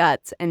Girls with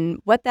Guts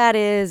and what that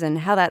is and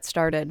how that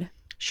started.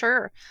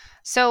 Sure.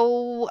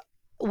 So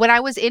when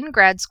I was in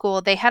grad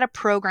school, they had a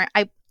program.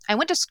 I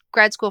went to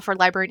grad school for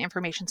library and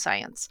information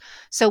science.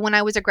 So when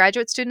I was a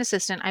graduate student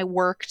assistant, I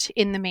worked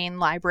in the main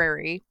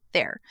library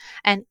there.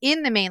 And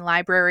in the main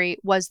library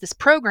was this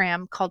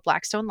program called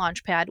Blackstone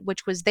Launchpad,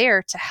 which was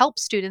there to help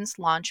students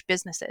launch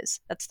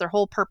businesses. That's their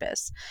whole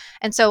purpose.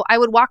 And so I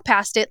would walk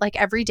past it like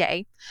every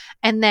day.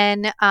 And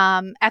then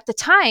at the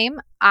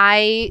time,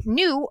 I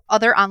knew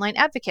other online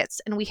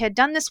advocates. And we had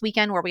done this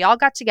weekend where we all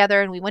got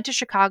together and we went to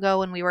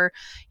Chicago and we were,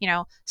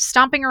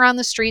 stomping around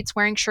the streets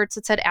wearing shirts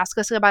that said, ask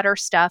us about our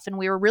stuff. And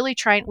we were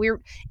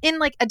in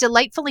like a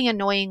delightfully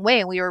annoying way.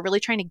 And we were really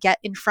trying to get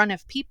in front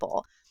of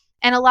people.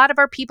 And a lot of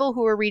our people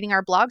who were reading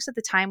our blogs at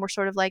the time were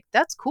sort of like,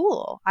 that's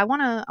cool. I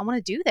want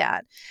to do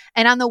that.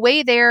 And on the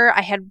way there, I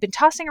had been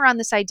tossing around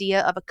this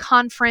idea of a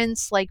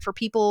conference like for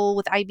people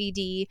with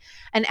IBD.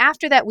 And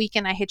after that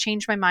weekend, I had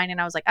changed my mind and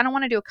I was like, I don't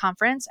want to do a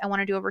conference. I want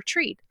to do a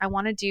retreat. I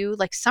want to do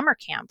like summer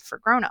camp for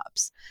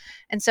grownups.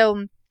 And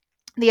so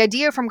the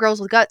idea from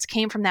Girls with Guts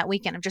came from that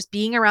weekend of just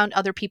being around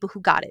other people who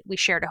got it. We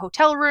shared a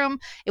hotel room.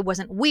 It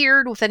wasn't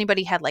weird if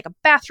anybody had like a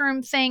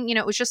bathroom thing.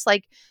 It was just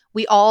like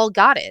we all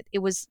got it. It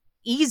was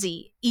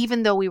easy,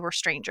 even though we were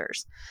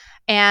strangers.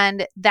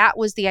 And that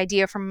was the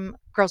idea from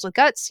Girls with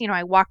Guts.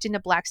 I walked into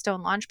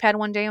Blackstone Launchpad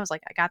one day and was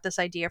like, I got this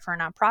idea for a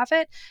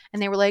nonprofit.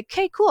 And they were like,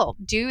 okay, cool.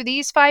 Do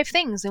these 5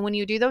 things. And when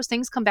you do those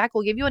things, come back.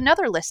 We'll give you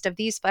another list of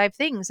these 5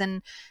 things.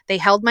 And they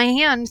held my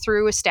hand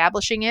through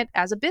establishing it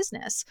as a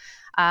business.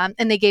 And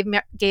they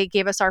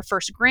gave us our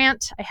first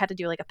grant. I had to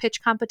do like a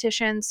pitch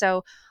competition.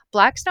 So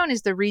Blackstone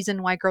is the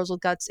reason why Girls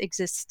with Guts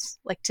exists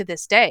like to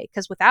this day,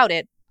 because without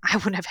it, I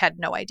would have had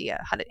no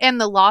idea how to, and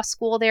the law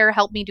school there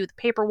helped me do the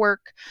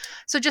paperwork.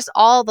 So just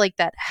all like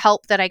that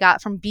help that I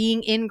got from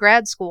being in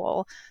grad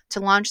school to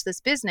launch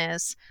this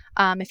business.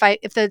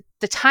 If the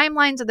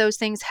timelines of those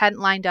things hadn't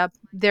lined up,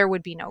 there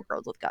would be no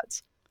Girls with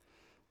Guts.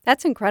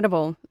 That's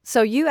incredible.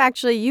 So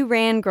you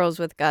ran Girls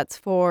with Guts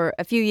for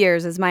a few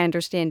years, is my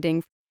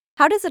understanding.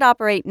 How does it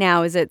operate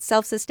now? Is it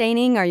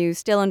self-sustaining? Are you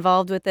still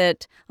involved with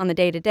it on the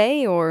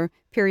day-to-day or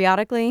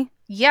periodically?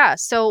 Yeah.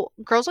 So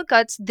Girls with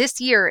Guts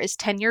this year is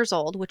 10 years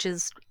old, which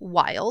is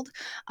wild.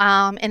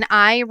 And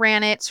I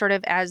ran it sort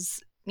of as,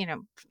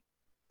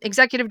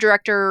 executive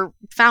director,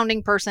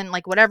 founding person,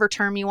 like whatever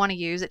term you want to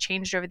use. It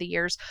changed over the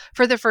years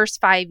for the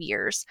first 5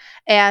 years.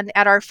 And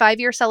at our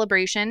 5-year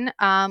celebration,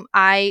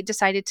 I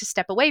decided to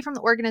step away from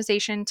the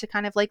organization to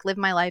kind of like live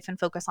my life and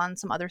focus on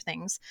some other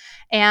things.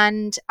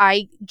 And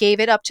I gave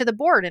it up to the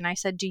board and I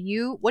said,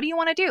 what do you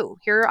want to do?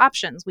 Here are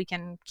options. We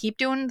can keep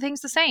doing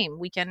things the same.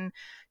 We can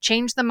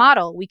change the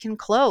model. We can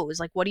close.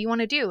 Like, what do you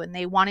want to do? And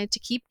they wanted to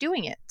keep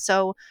doing it.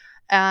 So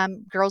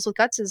Girls with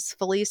Guts is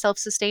fully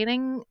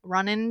self-sustaining,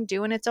 running,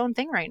 doing its own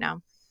thing right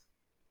now.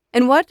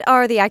 And what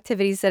are the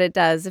activities that it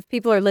does? If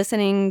people are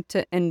listening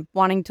to and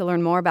wanting to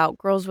learn more about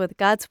Girls with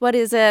Guts, what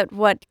is it?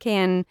 What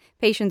can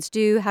patients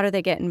do? How do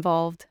they get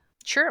involved?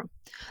 Sure.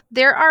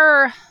 There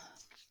are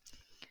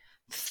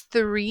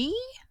 3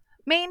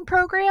 main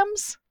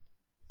programs,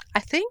 I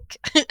think,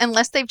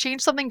 unless they've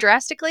changed something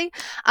drastically.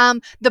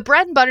 The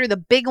bread and butter, the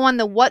big one,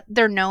 what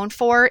they're known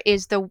for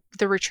is the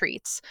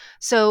retreats.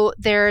 So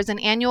there's an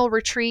annual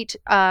retreat.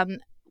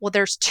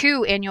 There's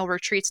 2 annual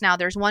retreats now.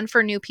 There's one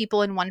for new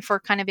people and one for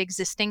kind of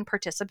existing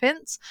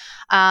participants.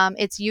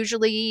 It's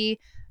usually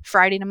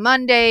Friday to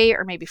Monday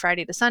or maybe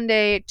Friday to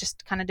Sunday. It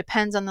just kind of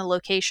depends on the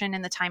location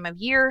and the time of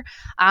year.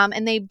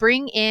 And they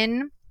bring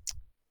in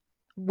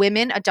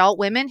adult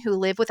women who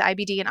live with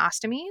IBD and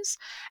ostomies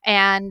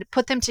and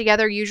put them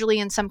together usually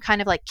in some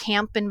kind of like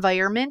camp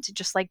environment. It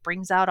just like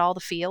brings out all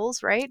the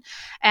feels, right?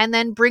 And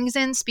then brings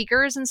in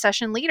speakers and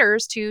session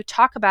leaders to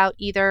talk about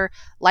either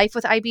life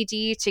with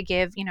IBD, to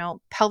give,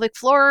 pelvic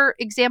floor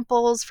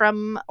examples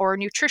or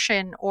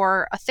nutrition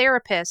or a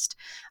therapist.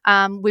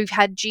 We've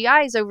had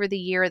GIs over the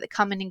year that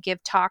come in and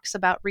give talks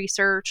about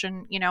research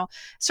and,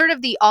 sort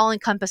of the all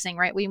encompassing,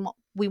 right?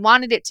 We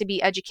wanted it to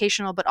be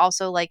educational, but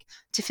also like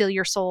to fill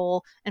your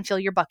soul and fill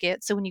your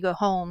bucket. So when you go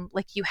home,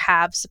 like you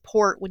have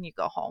support when you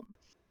go home.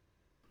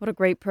 What a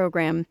great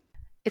program.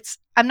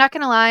 I'm not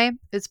going to lie,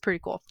 it's pretty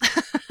cool.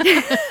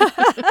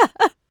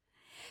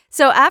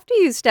 So after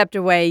you stepped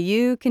away,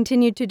 you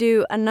continued to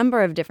do a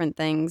number of different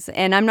things.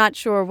 And I'm not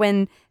sure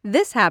when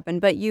this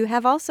happened, but you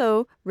have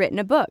also written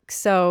a book.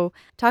 So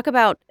talk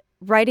about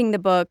writing the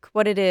book,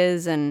 what it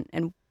is, and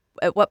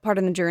at what part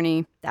of the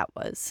journey that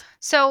was.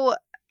 So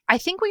I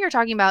think what you're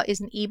talking about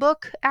is an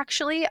ebook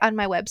actually on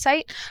my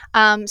website.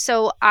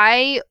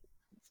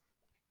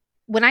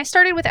 When I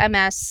started with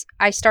MS,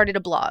 I started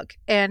a blog,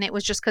 and it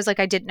was just because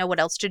I didn't know what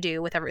else to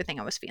do with everything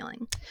I was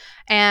feeling.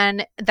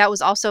 And that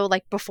was also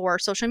before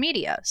social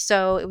media.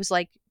 So it was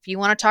if you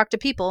want to talk to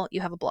people, you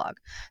have a blog.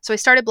 So I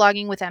started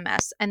blogging with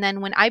MS. And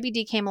then when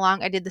IBD came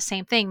along, I did the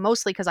same thing,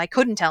 mostly because I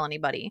couldn't tell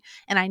anybody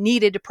and I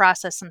needed to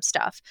process some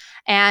stuff.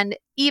 And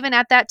even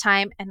at that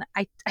time, and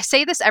I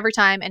say this every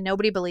time and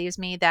nobody believes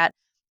me, that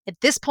at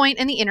this point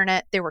in the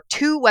internet, there were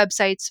 2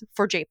 websites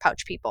for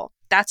J-pouch people.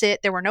 That's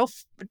it. There were no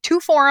 2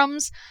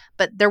 forums,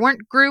 but there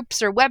weren't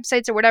groups or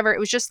websites or whatever. It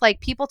was just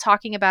people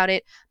talking about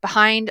it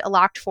behind a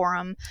locked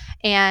forum.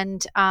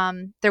 And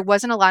there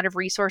wasn't a lot of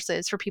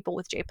resources for people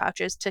with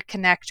J-pouches to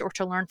connect or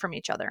to learn from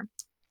each other.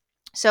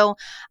 So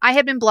I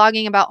had been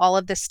blogging about all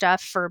of this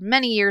stuff for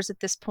many years at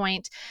this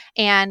point.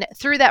 And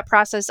through that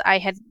process, I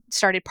had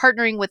started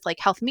partnering with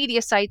health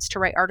media sites to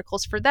write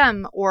articles for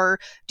them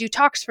or do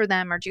talks for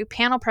them or do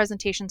panel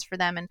presentations for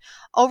them. And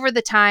over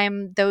the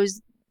time,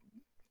 those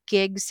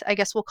gigs, I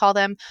guess we'll call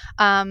them,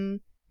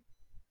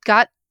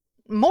 got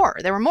more.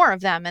 There were more of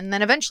them. And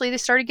then eventually they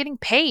started getting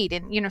paid.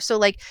 And, so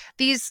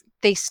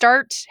they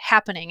start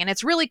happening. And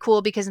it's really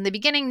cool because in the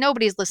beginning,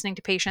 nobody's listening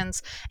to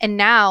patients. And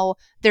now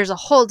there's a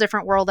whole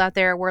different world out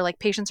there where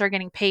patients are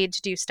getting paid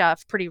to do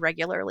stuff pretty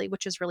regularly,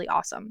 which is really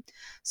awesome.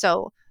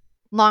 So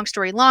long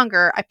story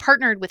longer, I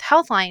partnered with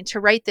Healthline to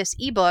write this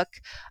ebook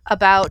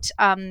about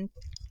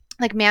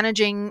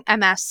managing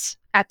MS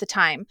at the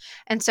time.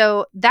 And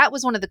so that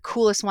was one of the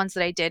coolest ones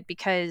that I did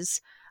because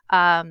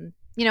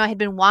I had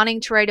been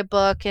wanting to write a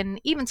book, and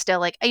even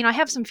still, I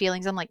have some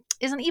feelings. I'm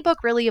is an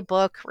ebook really a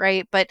book,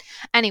 right? But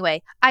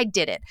anyway, I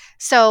did it.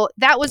 So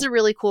that was a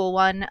really cool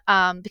one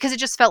because it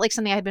just felt like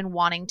something I had been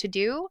wanting to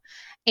do.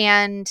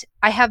 And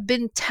I have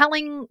been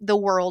telling the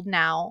world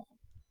now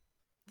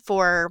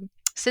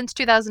since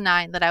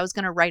 2009 that I was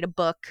going to write a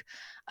book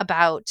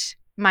about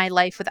my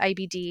life with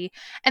IBD.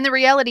 And the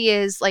reality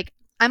is,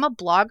 I'm a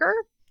blogger.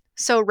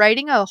 So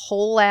writing a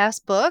whole ass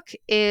book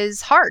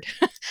is hard.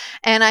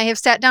 And I have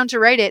sat down to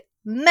write it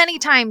many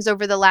times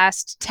over the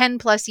last 10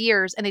 plus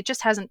years, and it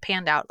just hasn't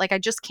panned out. I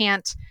just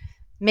can't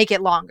make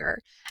it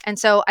longer. And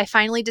so I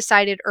finally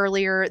decided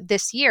earlier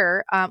this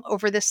year,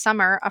 over this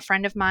summer, a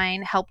friend of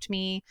mine helped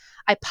me.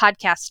 I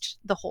podcast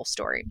the whole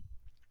story.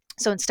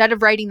 So instead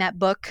of writing that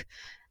book,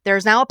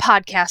 there's now a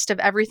podcast of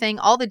everything,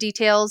 all the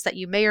details that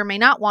you may or may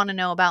not want to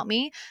know about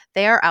me.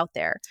 They are out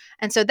there.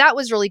 And so that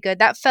was really good.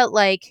 That felt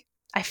like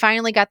I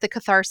finally got the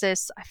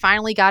catharsis. I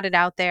finally got it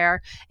out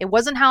there. It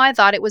wasn't how I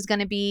thought it was going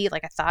to be. I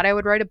thought I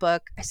would write a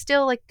book. I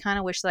still kind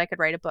of wish that I could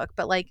write a book,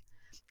 but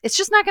it's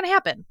just not going to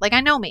happen.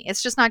 I know me.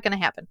 It's just not going to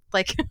happen.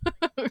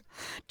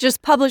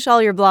 Just publish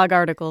all your blog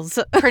articles.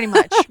 Pretty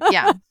much.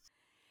 Yeah.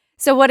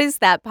 So what is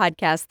that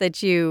podcast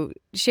that you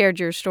shared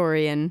your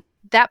story in?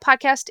 That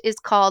podcast is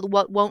called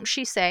What Won't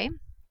She Say?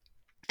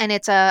 And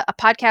it's a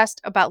podcast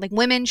about like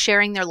women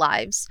sharing their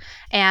lives.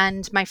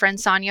 And my friend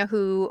Sonia,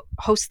 who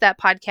hosts that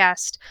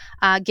podcast,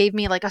 gave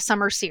me like a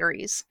summer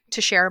series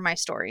to share my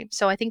story.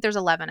 So I think there's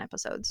 11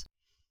 episodes.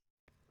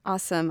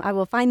 Awesome. I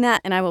will find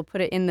that and I will put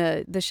it in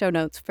the show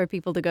notes for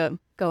people to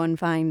go and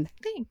find.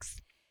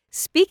 Thanks.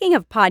 Speaking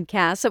of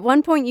podcasts, at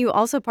one point you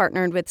also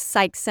partnered with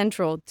Psych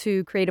Central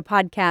to create a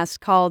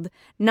podcast called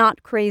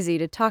Not Crazy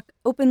to talk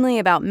openly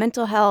about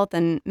mental health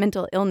and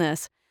mental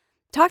illness.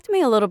 Talk to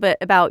me a little bit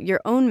about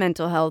your own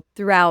mental health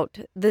throughout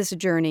this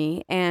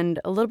journey and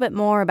a little bit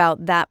more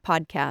about that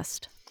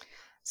podcast.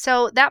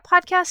 So that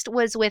podcast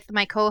was with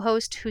my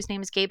co-host, whose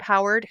name is Gabe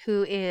Howard,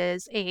 who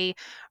is a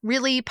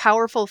really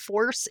powerful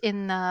force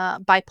in the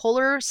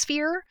bipolar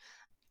sphere.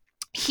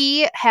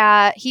 He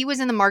was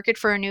in the market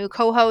for a new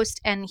co-host,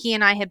 and he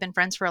and I had been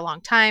friends for a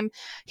long time.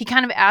 He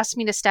kind of asked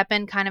me to step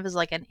in kind of as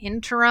like an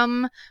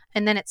interim,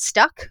 and then it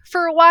stuck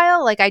for a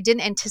while. Like I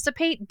didn't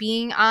anticipate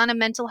being on a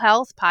mental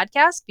health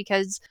podcast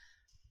because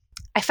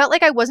I felt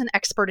like I wasn't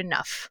expert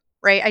enough,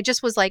 right? I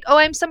just was like, oh,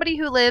 I'm somebody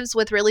who lives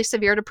with really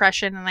severe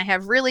depression and I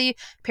have really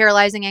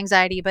paralyzing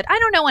anxiety, but I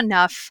don't know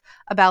enough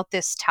about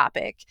this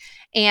topic.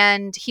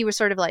 And he was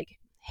sort of like,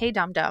 hey,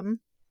 dum dum.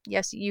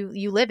 Yes,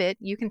 you live it.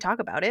 You can talk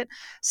about it.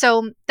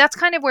 So that's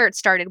kind of where it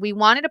started. We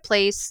wanted a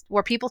place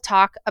where people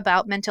talk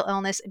about mental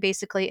illness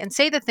basically and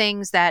say the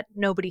things that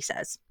nobody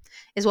says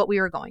is what we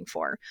were going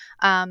for.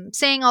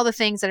 Saying all the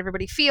things that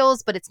everybody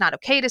feels, but it's not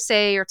okay to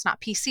say or it's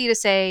not PC to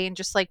say, and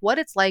just like what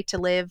it's like to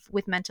live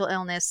with mental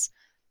illness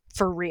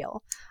for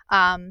real.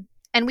 And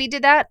we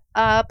did that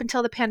up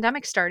until the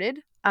pandemic started,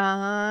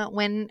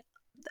 when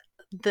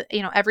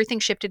everything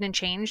shifted and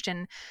changed,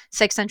 and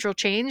Psych Central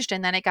changed,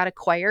 and then it got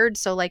acquired.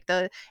 So like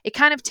it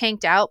kind of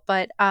tanked out,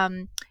 but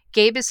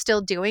Gabe is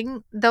still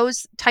doing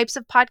those types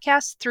of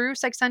podcasts through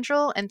Psych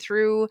Central and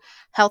through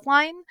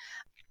Healthline.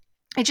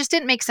 It just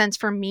didn't make sense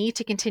for me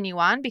to continue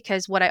on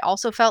because what I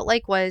also felt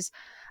like was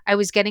I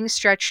was getting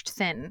stretched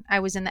thin. I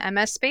was in the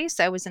MS space,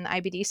 I was in the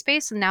IBD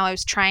space, and now I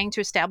was trying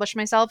to establish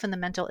myself in the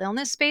mental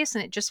illness space.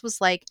 And it just was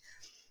like,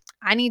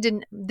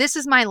 this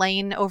is my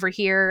lane over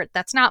here.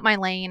 That's not my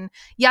lane.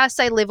 Yes,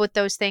 I live with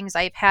those things.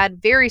 I've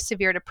had very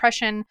severe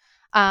depression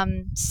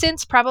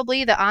since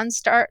probably the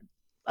onstart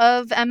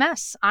of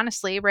MS,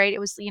 honestly, right? It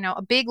was,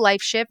 a big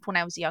life shift when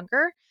I was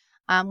younger.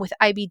 With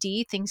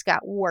IBD, things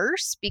got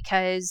worse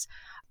because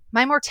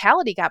my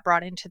mortality got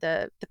brought into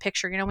the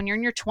picture. When you're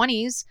in your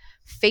 20s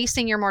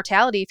facing your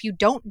mortality, if you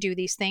don't do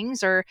these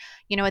things, or,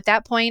 at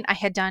that point I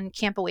had done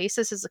Camp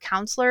Oasis as a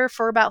counselor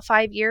for about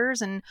 5 years,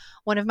 and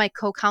one of my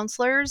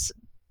co-counselors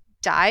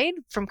died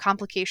from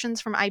complications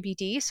from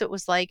IBD. So it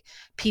was like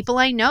people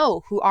I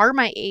know who are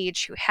my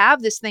age, who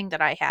have this thing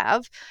that I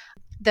have.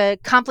 The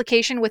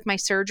complication with my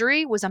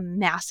surgery was a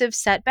massive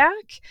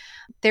setback.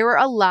 There were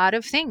a lot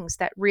of things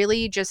that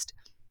really just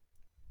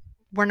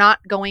were not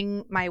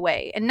going my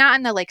way, and not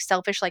in the like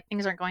selfish, like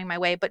things aren't going my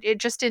way, but it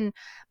just in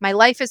my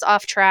life is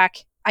off track.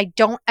 I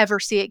don't ever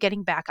see it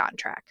getting back on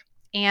track.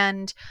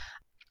 And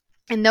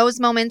in those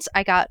moments,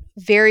 I got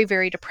very,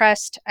 very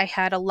depressed. I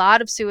had a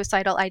lot of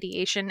suicidal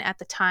ideation at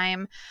the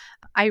time.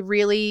 I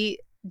really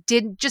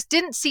didn't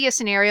see a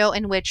scenario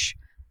in which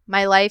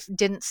my life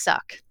didn't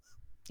suck.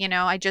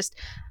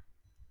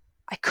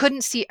 I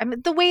couldn't see,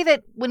 the way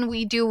that when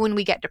we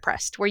get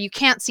depressed, where you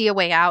can't see a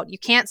way out, you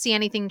can't see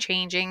anything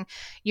changing,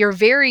 you're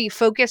very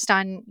focused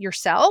on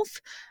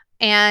yourself,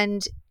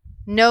 and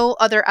no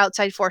other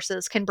outside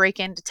forces can break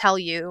in to tell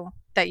you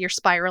that you're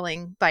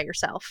spiraling by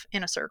yourself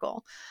in a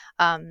circle.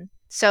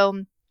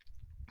 So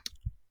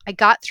I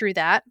got through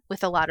that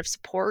with a lot of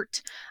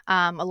support,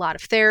 a lot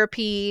of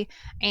therapy,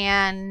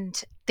 and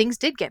things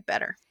did get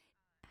better.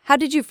 How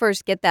did you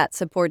first get that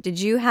support? Did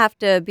you have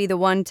to be the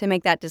one to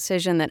make that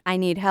decision that I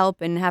need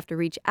help and have to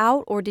reach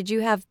out? Or did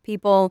you have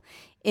people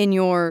in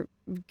your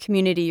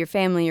community, your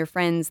family, your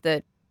friends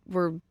that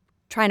were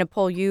trying to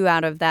pull you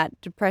out of that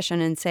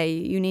depression and say,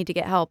 you need to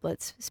get help,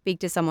 let's speak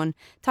to someone?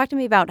 Talk to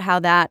me about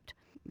how that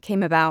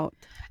came about.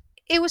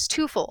 It was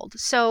twofold.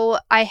 So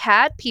I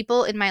had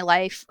people in my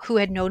life who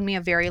had known me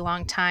a very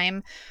long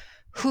time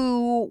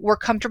who were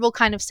comfortable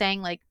kind of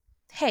saying like,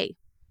 hey,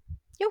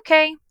 you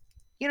okay?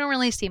 You don't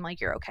really seem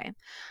like you're okay,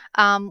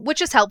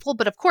 which is helpful.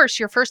 But of course,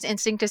 your first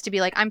instinct is to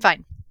be like, I'm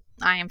fine.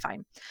 I am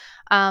fine.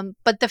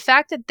 But the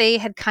fact that they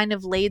had kind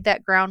of laid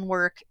that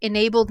groundwork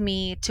enabled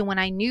me to, when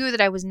I knew that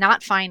I was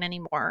not fine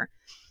anymore,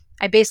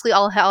 I basically,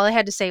 all I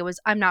had to say was,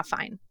 I'm not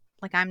fine.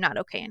 Like, I'm not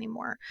okay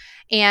anymore.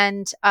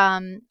 And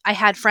I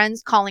had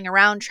friends calling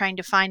around trying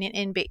to find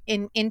an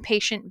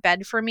inpatient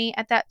bed for me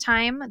at that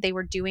time. They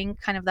were doing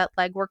kind of that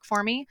legwork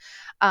for me.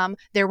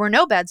 There were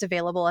no beds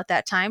available at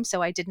that time,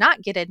 so I did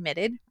not get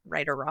admitted,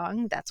 right or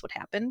wrong. That's what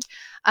happened.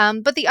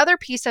 But the other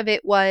piece of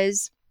it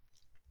was,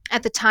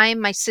 at the time,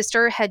 my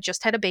sister had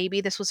just had a baby.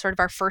 This was sort of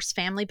our first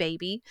family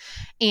baby.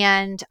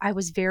 And I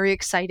was very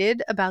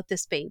excited about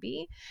this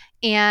baby.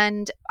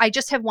 And I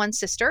just have one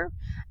sister.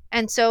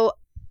 And so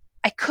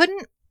I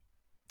couldn't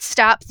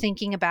stop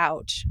thinking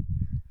about,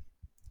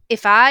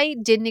 if I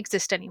didn't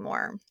exist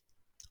anymore,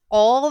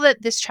 all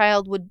that this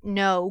child would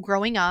know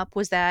growing up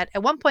was that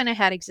at one point I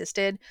had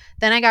existed,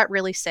 then I got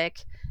really sick,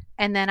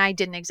 and then I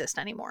didn't exist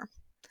anymore.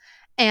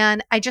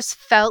 And I just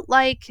felt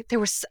like there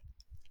was,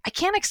 I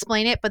can't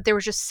explain it, but there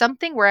was just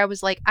something where I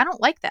was like, I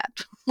don't like that.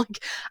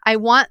 Like I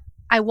want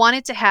I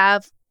wanted to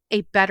have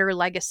a better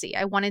legacy.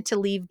 I wanted to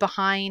leave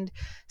behind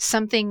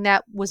something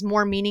that was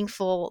more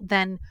meaningful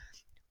than,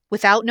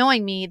 without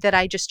knowing me, that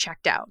I just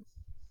checked out.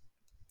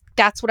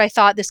 That's what I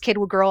thought this kid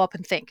would grow up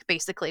and think.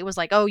 Basically, it was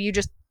like, "Oh, you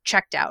just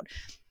checked out."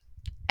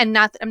 And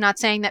not I'm not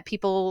saying that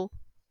people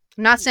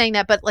I'm not saying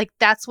that, but like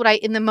that's what I,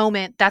 in the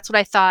moment, that's what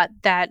I thought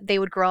that they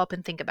would grow up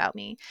and think about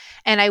me.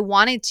 And I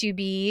wanted to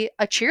be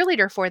a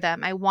cheerleader for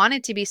them. I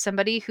wanted to be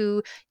somebody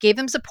who gave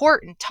them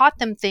support and taught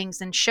them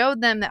things and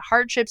showed them that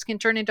hardships can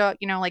turn into,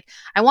 like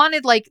I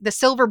wanted like the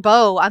silver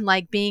bow on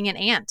like being an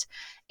aunt.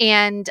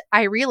 And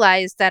I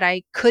realized that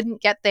I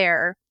couldn't get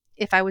there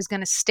if I was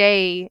going to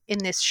stay in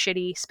this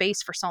shitty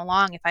space for so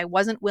long. If I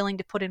wasn't willing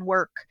to put in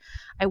work,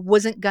 I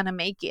wasn't going to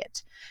make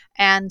it.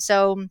 And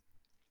so,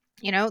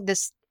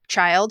 this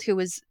child who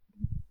was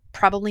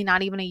probably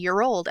not even a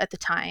year old at the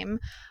time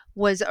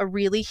was a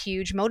really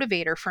huge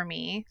motivator for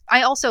me.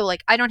 I also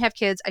I don't have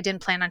kids. I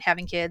didn't plan on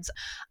having kids.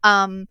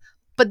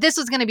 But this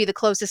was going to be the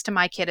closest to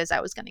my kid as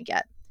I was going to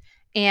get.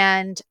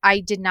 And I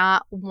did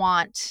not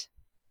want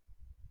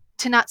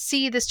to not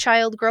see this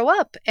child grow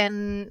up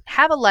and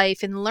have a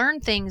life and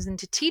learn things and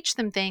to teach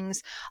them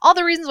things. All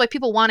the reasons why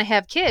people want to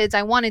have kids,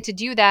 I wanted to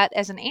do that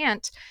as an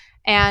aunt.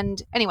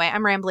 And anyway,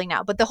 I'm rambling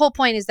now. But the whole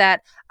point is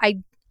that I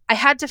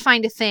had to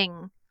find a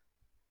thing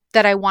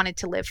that I wanted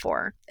to live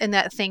for. And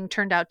that thing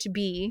turned out to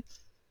be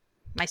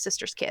my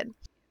sister's kid.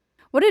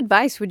 What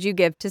advice would you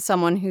give to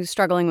someone who's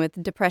struggling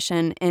with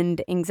depression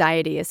and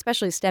anxiety,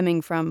 especially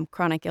stemming from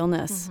chronic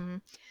illness? Mm-hmm.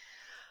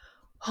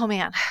 Oh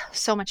man,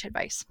 so much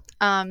advice.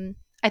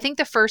 I think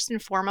the first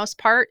and foremost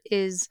part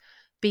is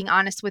being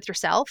honest with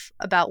yourself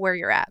about where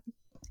you're at.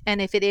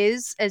 And if it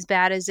is as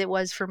bad as it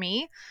was for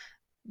me,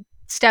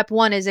 step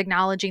one is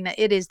acknowledging that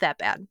it is that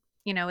bad.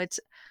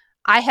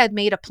 I had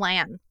made a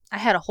plan. I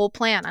had a whole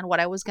plan on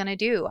what I was going to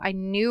do. I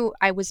knew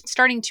I was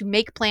starting to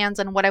make plans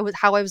on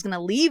how I was going to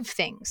leave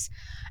things.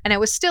 And I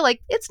was still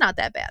like, it's not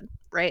that bad,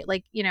 right?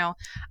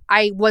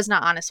 I was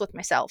not honest with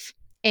myself.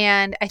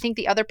 And I think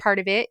the other part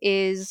of it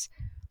is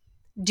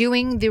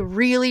doing the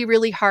really,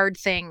 really hard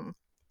thing,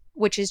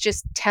 which is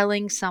just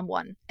telling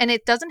someone. And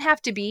it doesn't have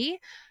to be,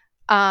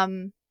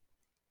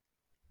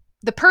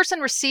 the person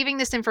receiving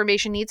this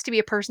information needs to be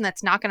a person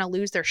that's not going to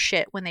lose their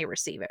shit when they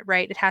receive it,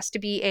 right? It has to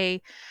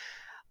be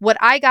what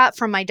I got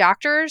from my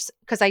doctors,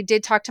 because I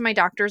did talk to my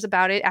doctors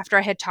about it after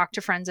I had talked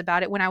to friends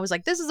about it when I was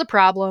like, this is a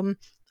problem.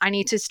 I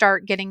need to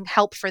start getting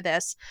help for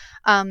this.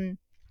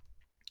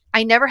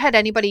 I never had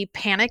anybody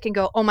panic and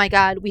go, oh my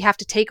God, we have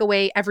to take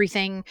away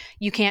everything.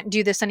 You can't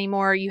do this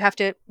anymore. You have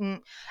to.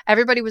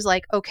 Everybody was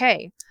like,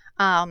 okay,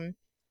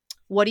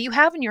 what do you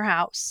have in your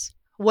house?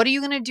 What are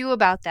you going to do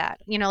about that?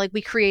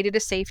 We created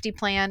a safety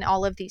plan,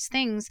 all of these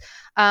things,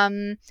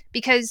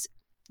 because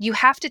you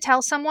have to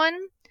tell someone,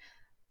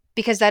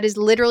 because that is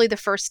literally the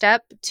first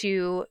step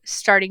to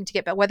starting to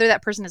get better. Whether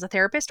that person is a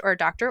therapist or a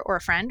doctor or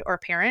a friend or a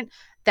parent,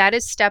 that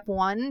is step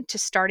one to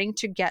starting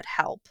to get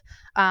help.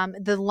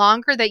 The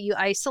longer that you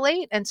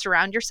isolate and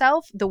surround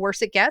yourself, the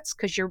worse it gets,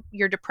 because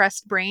your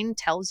depressed brain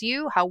tells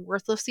you how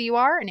worthless you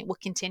are, and it will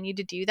continue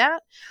to do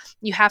that.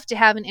 You have to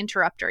have an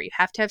interrupter. You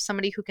have to have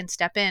somebody who can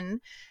step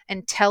in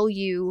and tell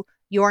you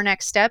your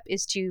next step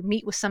is to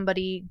meet with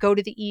somebody, go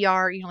to the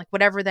ER,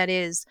 whatever that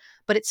is.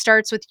 But it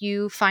starts with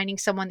you finding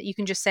someone that you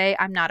can just say,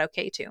 I'm not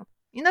okay to.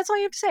 And that's all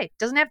you have to say. It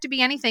doesn't have to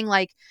be anything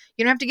you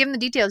don't have to give them the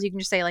details. You can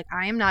just say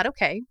I am not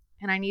okay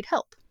and I need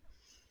help.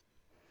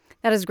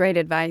 That is great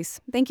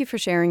advice. Thank you for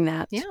sharing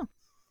that. Yeah.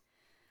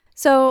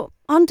 So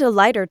on to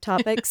lighter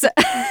topics.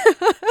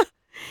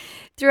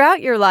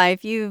 Throughout your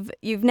life, you've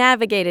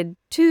navigated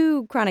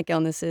 2 chronic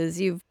illnesses.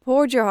 You've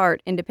poured your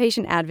heart into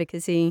patient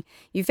advocacy.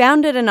 You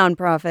founded a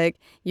nonprofit.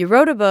 You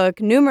wrote a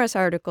book, numerous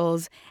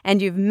articles,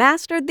 and you've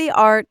mastered the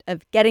art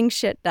of getting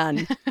shit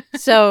done.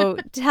 So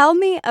tell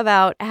me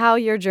about how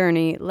your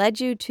journey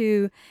led you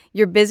to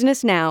your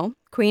business now,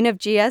 Queen of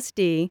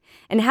GSD,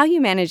 and how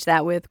you manage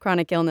that with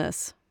chronic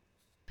illness.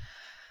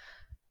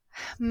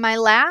 My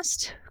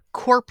last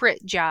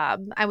corporate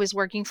job, I was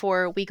working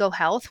for WeGo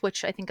Health,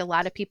 which I think a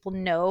lot of people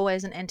know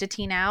as an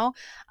entity now,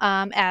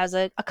 as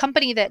a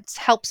company that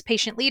helps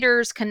patient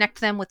leaders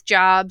connect them with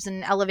jobs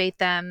and elevate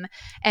them.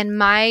 And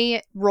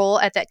my role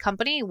at that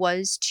company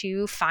was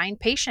to find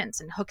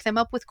patients and hook them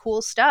up with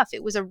cool stuff.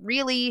 It was a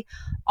really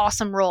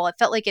awesome role. It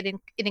felt like it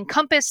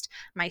encompassed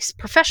my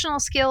professional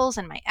skills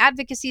and my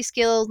advocacy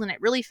skills, and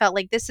it really felt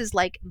like this is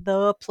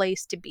the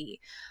place to be.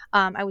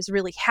 I was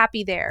really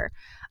happy there.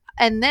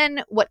 And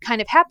then what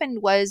kind of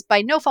happened was,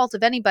 by no fault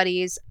of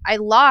anybody's, I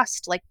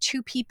lost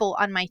 2 people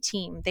on my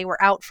team. They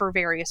were out for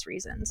various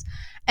reasons.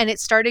 And it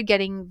started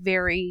getting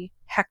very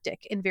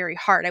hectic and very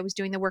hard. I was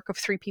doing the work of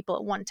 3 people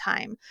at one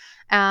time.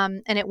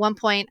 And at one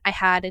point I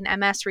had an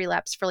MS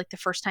relapse for the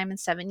first time in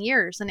 7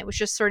 years. And it was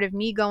just sort of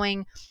me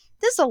going,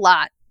 this is a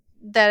lot.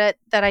 that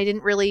I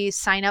didn't really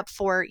sign up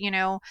for,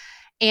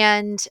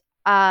 and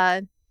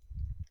I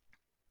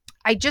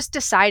just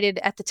decided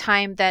at the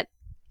time that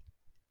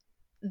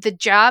the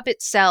job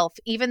itself,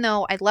 even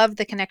though I loved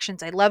the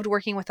connections, I loved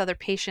working with other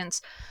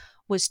patients,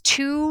 was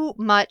too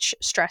much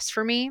stress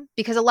for me,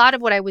 because a lot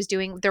of what I was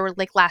doing, there were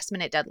like last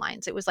minute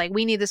deadlines. It was like,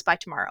 we need this by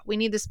tomorrow. We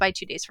need this by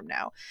 2 days from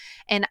now.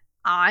 And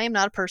I am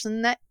not a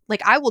person that,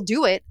 like, I will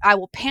do it. I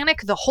will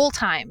panic the whole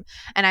time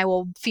and I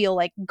will feel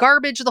like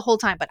garbage the whole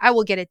time, but I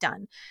will get it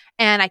done.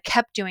 And I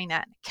kept doing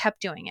that,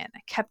 kept doing it, I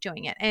kept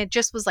doing it. And it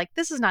just was like,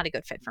 this is not a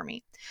good fit for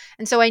me.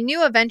 And so I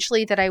knew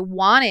eventually that I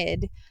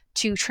wanted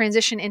to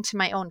transition into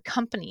my own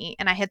company.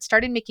 And I had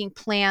started making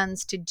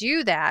plans to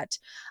do that.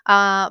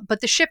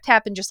 But the shift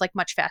happened just like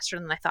much faster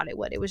than I thought it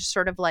would. It was just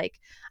sort of like,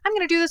 I'm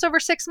going to do this over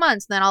 6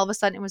 months. And then all of a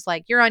sudden it was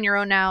like, you're on your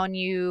own now and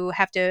you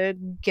have to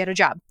get a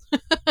job.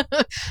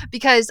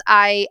 Because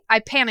I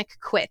panic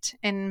quit.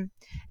 And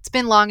it's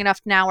been long enough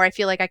now where I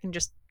feel like I can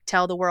just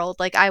tell the world,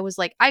 like, I was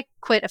like, I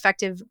quit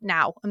effective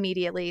now,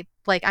 immediately.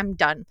 Like, I'm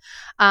done.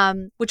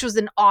 Which was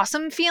an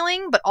awesome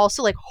feeling, but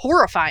also like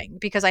horrifying,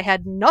 because I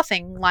had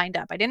nothing lined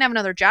up. I didn't have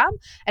another job.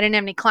 I didn't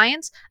have any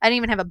clients. I didn't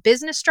even have a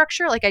business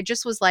structure. Like, I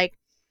just was like,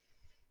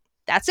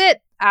 that's it.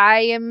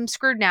 I am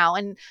screwed now.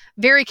 And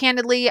very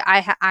candidly,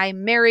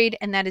 I'm married,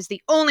 and that is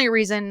the only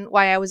reason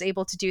why I was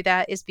able to do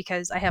that, is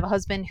because I have a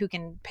husband who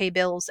can pay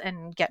bills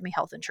and get me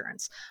health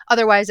insurance.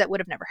 Otherwise, that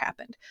would have never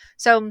happened.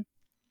 So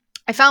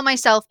I found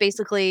myself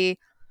basically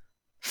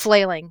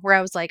flailing, where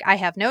I was like, I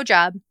have no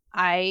job.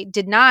 I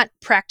did not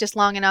practice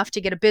long enough to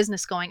get a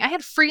business going. I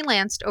had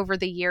freelanced over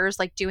the years,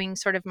 like doing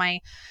sort of my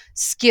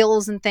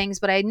skills and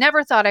things, but I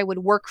never thought I would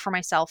work for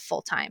myself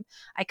full time.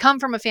 I come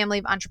from a family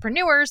of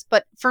entrepreneurs,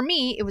 but for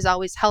me, it was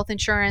always health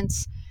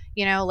insurance,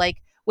 like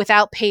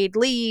without paid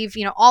leave,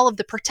 all of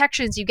the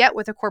protections you get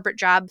with a corporate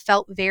job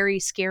felt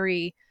very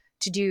scary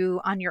to do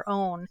on your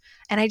own.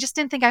 And I just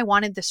didn't think I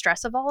wanted the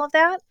stress of all of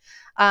that.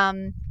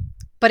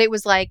 But it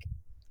was like,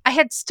 I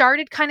had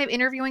started kind of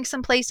interviewing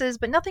some places,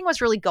 but nothing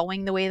was really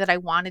going the way that I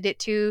wanted it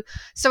to.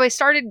 So I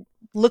started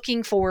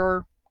looking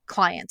for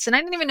clients, and I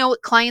didn't even know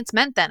what clients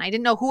meant then. I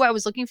didn't know who I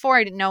was looking for.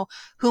 I didn't know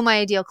who my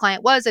ideal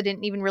client was. I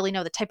didn't even really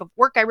know the type of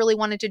work I really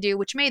wanted to do,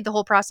 which made the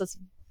whole process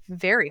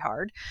very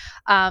hard.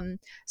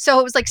 So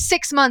it was like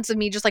 6 months of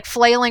me just like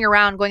flailing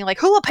around going like,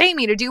 who will pay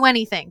me to do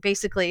anything?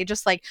 Basically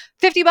just like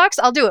 $50,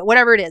 I'll do it,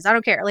 whatever it is. I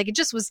don't care. Like,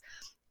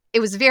 it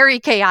was very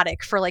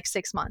chaotic for like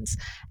 6 months.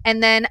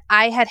 And then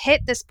I had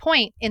hit this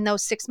point in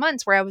those 6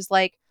 months where I was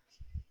like,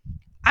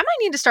 I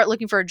might need to start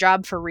looking for a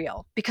job for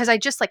real, because I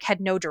just like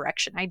had no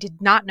direction. I did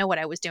not know what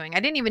I was doing. I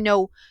didn't even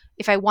know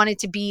if I wanted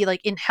to be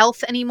like in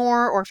health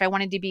anymore, or if I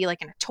wanted to be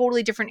like in a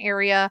totally different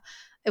area.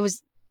 It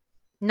was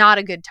not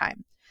a good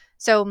time.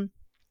 So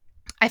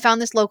I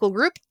found this local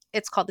group.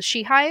 It's called the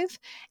She Hive,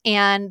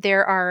 and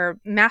there are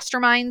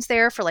masterminds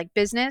there for like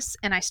business.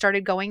 And I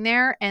started going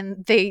there,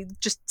 and they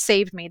just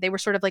saved me. They were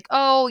sort of like,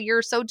 oh,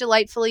 you're so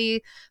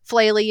delightfully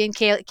flaily and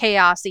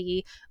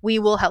chaosy. We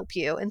will help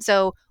you. And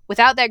so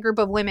without that group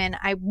of women,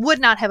 I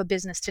would not have a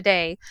business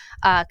today,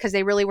 because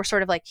they really were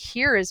sort of like,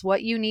 here is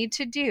what you need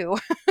to do.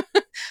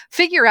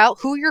 Figure out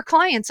who your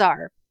clients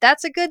are.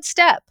 That's a good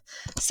step.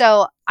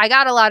 So I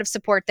got a lot of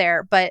support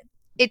there, but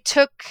it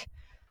took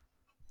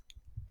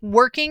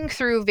working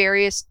through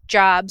various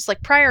jobs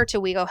like prior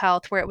to WeGo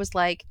Health, where it was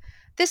like,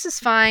 this is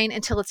fine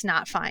until it's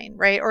not fine,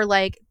 right? Or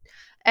like,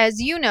 as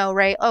you know,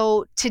 right?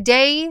 Oh,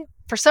 today,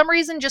 for some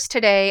reason, just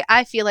today,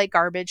 I feel like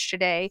garbage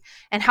today.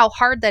 And how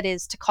hard that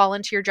is to call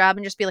into your job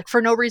and just be like,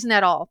 for no reason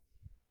at all,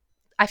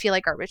 I feel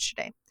like garbage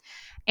today.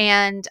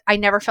 And I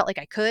never felt like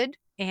I could.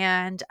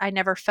 And I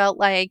never felt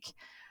like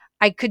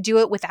I could do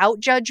it without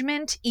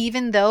judgment,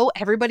 even though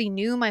everybody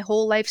knew my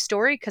whole life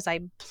story, because I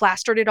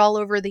plastered it all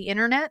over the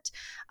internet.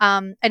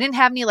 I didn't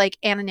have any like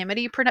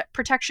anonymity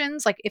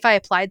protections. Like, if I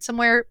applied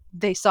somewhere,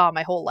 they saw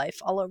my whole life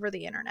all over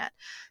the internet.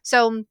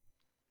 So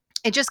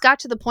it just got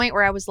to the point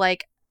where I was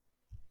like,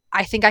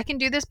 I think I can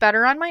do this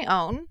better on my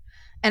own.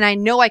 And I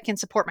know I can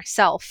support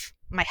myself,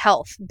 my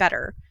health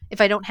better, if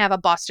I don't have a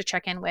boss to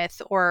check in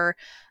with, or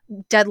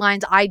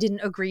deadlines I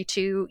didn't agree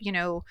to,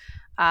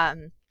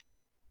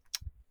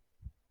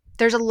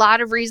 there's a lot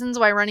of reasons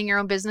why running your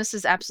own business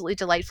is absolutely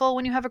delightful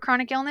when you have a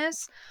chronic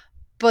illness,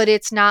 but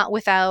it's not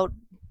without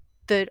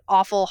the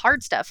awful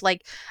hard stuff.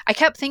 Like, I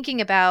kept thinking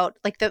about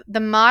like the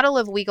model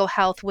of WeGo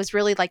Health was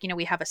really like,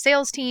 we have a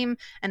sales team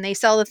and they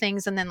sell the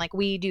things, and then like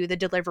we do the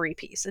delivery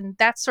piece. And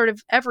that's sort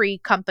of every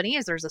company,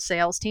 is there's a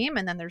sales team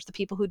and then there's the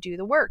people who do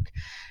the work.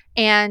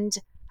 And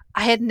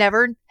I had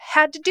never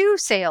had to do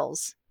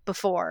sales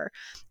before.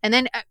 And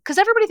then, because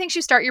everybody thinks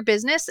you start your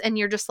business and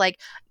you're just like,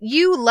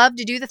 you love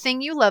to do the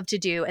thing you love to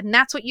do, and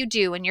that's what you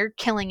do, and you're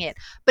killing it.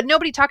 But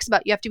nobody talks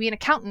about, you have to be an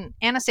accountant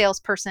and a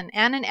salesperson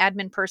and an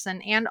admin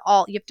person, and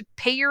you have to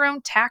pay your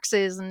own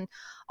taxes and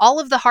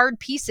all of the hard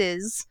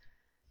pieces.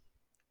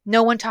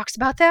 No one talks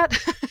about that.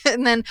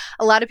 And then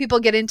a lot of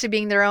people get into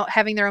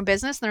having their own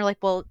business, and they're like,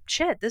 well,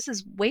 shit, this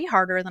is way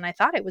harder than I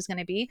thought it was going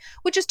to be,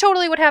 which is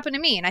totally what happened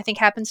to me. And I think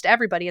happens to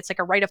everybody. It's like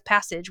a rite of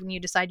passage when you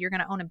decide you're going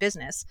to own a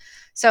business.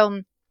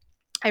 So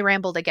I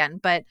rambled again,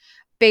 but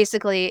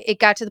basically it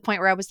got to the point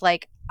where I was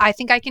like, I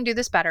think I can do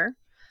this better.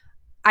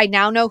 I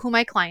now know who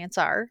my clients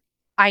are.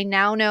 I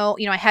now know,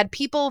 I had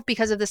people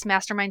because of this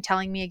mastermind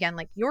telling me again,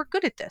 like, you're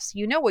good at this.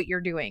 You know what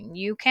you're doing.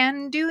 You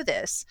can do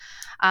this.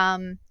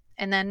 And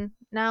then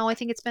now I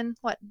think it's been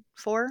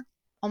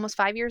almost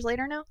 5 years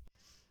later now.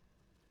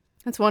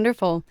 That's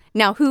wonderful.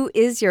 Now, who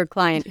is your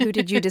client? Who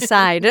did you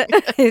decide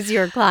is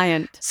your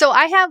client? So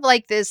I have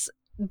like this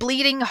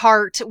bleeding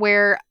heart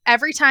where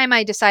every time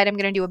I decide I'm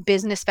going to do a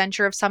business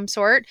venture of some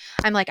sort,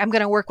 I'm like, I'm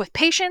going to work with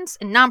patients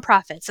and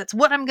nonprofits. That's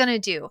what I'm going to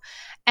do.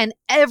 And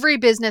every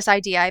business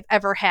idea I've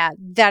ever had,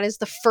 that is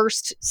the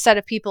first set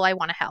of people I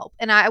want to help.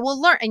 And I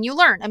will learn, and you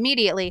learn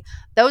immediately.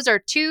 Those are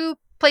two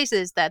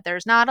places that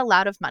there's not a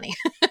lot of money.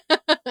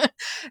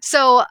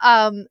 So,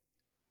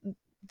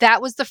 that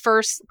was the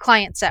first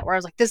client set where I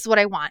was like, this is what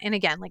I want. And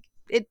again, like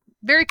it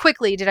very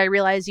quickly did I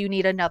realize you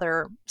need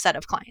another set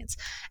of clients.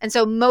 And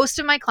so most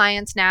of my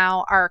clients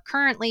now are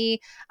currently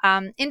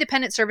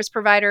independent service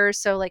providers.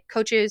 So like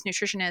coaches,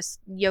 nutritionists,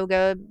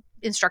 yoga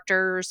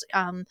instructors,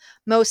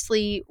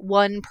 mostly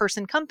one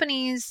person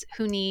companies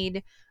who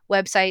need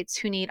websites,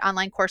 who need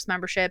online course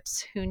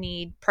memberships, who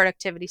need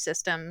productivity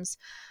systems.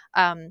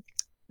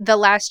 The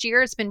last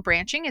year it's been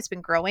branching, it's been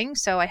growing.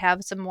 So I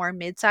have some more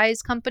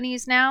mid-sized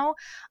companies now,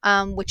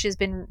 which has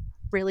been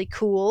really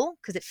cool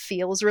because it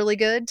feels really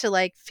good to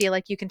like feel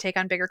like you can take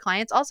on bigger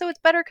clients. Also, it's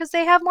better because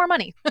they have more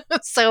money.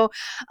 So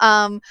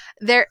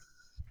there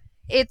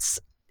it's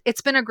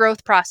been a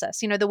growth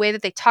process. The way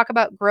that they talk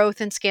about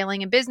growth and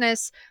scaling in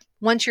business,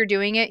 once you're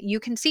doing it, you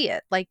can see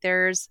it. Like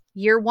there's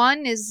year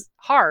one is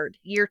hard.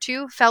 Year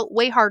two felt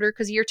way harder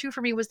because year two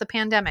for me was the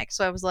pandemic.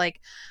 So I was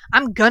like,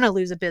 I'm going to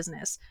lose a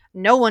business.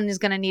 No one is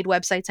going to need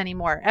websites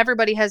anymore.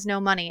 Everybody has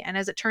no money. And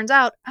as it turns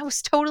out, I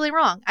was totally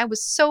wrong. I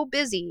was so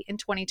busy in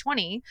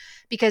 2020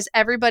 because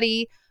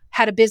everybody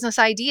had a business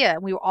idea.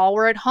 We all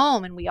were at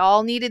home and we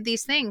all needed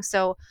these things.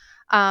 So,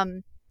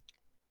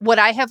 what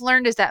I have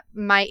learned is that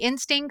my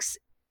instincts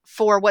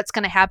for what's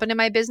going to happen in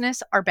my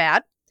business are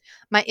bad.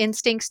 My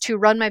instincts to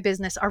run my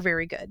business are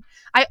very good.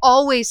 I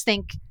always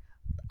think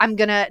I'm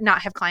going to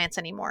not have clients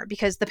anymore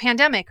because the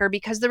pandemic or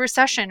because the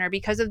recession or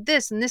because of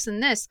this and this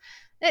and this.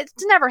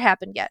 It's never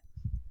happened yet.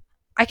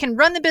 I can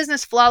run the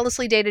business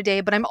flawlessly day to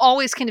day, but I'm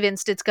always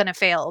convinced it's going to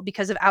fail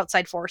because of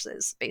outside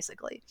forces,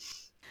 basically.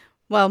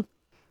 Well,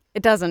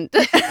 it doesn't.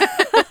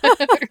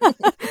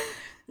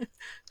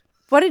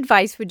 What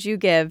advice would you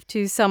give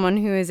to someone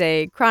who is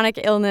a chronic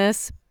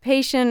illness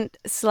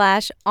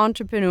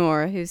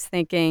patient/entrepreneur who's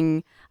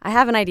thinking, I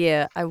have an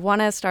idea, I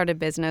want to start a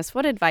business?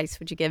 What advice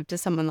would you give to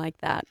someone like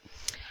that?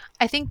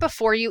 I think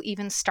before you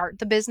even start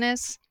the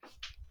business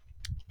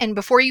and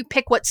before you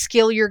pick what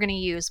skill you're going to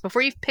use,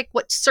 before you pick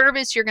what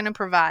service you're going to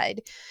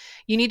provide,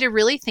 you need to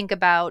really think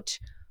about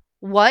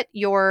what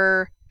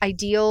your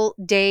ideal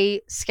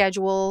day,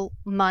 schedule,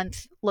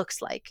 month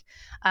looks like.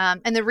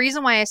 And the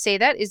reason why I say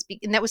that is,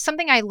 and that was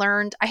something I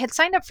learned. I had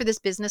signed up for this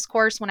business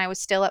course when I was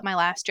still at my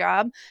last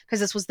job because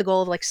this was the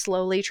goal of like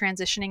slowly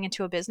transitioning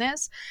into a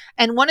business.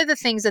 And one of the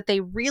things that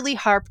they really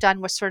harped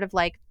on was sort of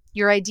like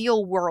your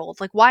ideal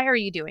world. Like, why are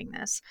you doing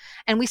this?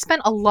 And we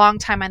spent a long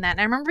time on that. And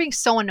I remember being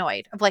so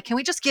annoyed of like, can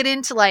we just get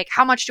into like,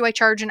 how much do I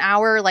charge an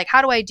hour? Like,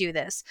 how do I do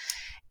this?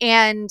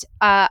 And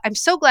I'm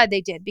so glad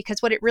they did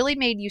because what it really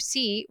made you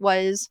see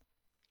was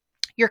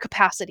your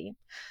capacity.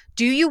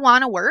 Do you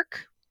want to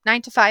work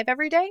 9 to 5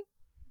 every day?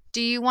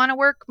 Do you want to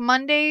work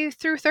Monday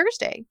through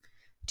Thursday?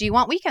 Do you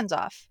want weekends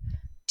off?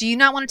 Do you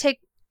not want to take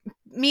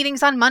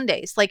meetings on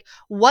Mondays? Like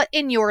what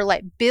in your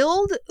life?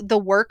 Build the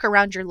work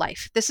around your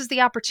life. This is the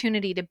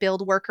opportunity to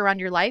build work around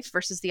your life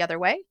versus the other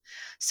way.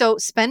 So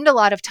spend a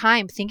lot of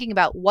time thinking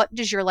about what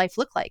does your life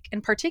look like?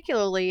 And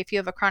particularly if you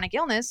have a chronic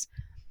illness,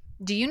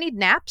 do you need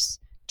naps?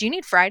 Do you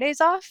need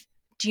Fridays off?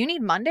 Do you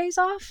need Mondays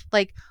off?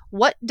 Like,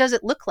 what does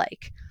it look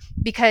like?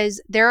 Because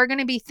there are going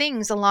to be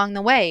things along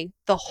the way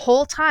the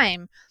whole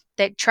time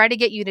that try to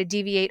get you to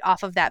deviate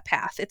off of that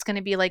path. It's going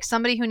to be like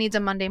somebody who needs a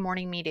Monday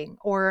morning meeting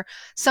or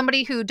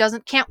somebody who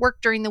can't work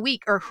during the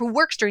week or who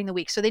works during the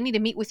week. So they need to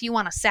meet with you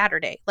on a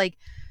Saturday. Like,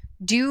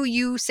 do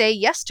you say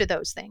yes to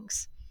those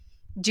things?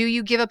 Do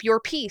you give up your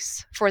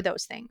peace for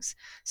those things?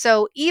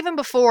 So even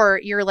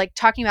before you're like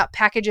talking about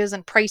packages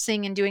and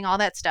pricing and doing all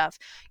that stuff,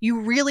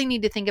 you really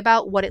need to think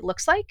about what it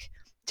looks like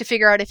to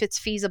figure out if it's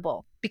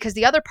feasible. Because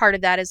the other part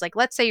of that is like,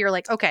 let's say you're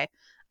like, okay,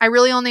 I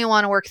really only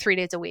want to work 3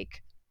 days a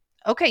week.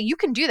 Okay, you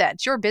can do that.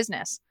 It's your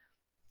business.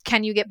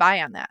 Can you get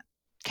by on that?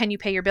 Can you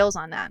pay your bills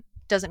on that?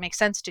 Does it make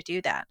sense to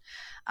do that?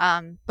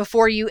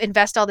 Before you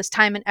invest all this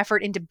time and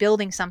effort into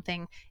building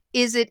something,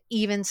 is it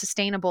even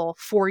sustainable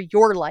for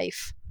your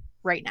life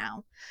right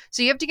now?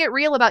 So you have to get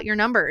real about your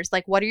numbers.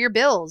 Like, what are your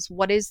bills?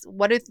 What is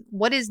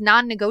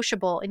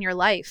non-negotiable in your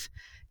life?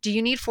 Do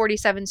you need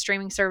 47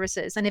 streaming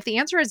services? And if the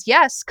answer is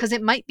yes, because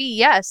it might be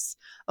yes,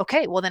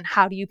 okay, well then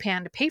how do you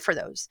plan to pay for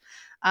those?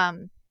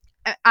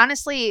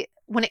 Honestly,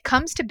 when it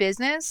comes to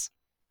business,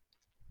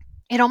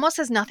 It almost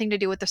has nothing to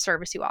do with the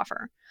service you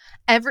offer.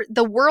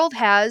 The world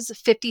has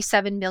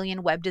 57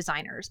 million web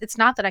designers. It's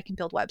not that I can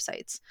build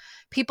websites.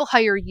 People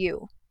hire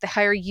you. They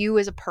hire you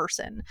as a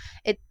person.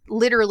 It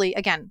literally,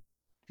 again,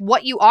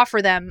 what you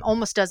offer them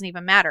almost doesn't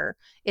even matter.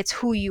 It's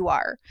who you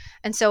are.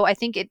 And so I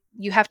think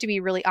you have to be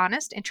really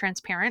honest and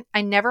transparent.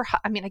 Again,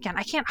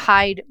 I can't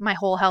hide my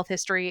whole health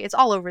history. It's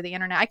all over the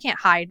internet. I can't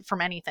hide from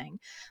anything.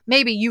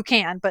 Maybe you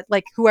can, but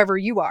like whoever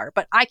you are,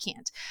 but I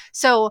can't.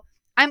 So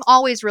I'm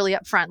always really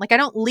upfront. Like I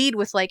don't lead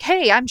with like,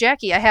 "Hey, I'm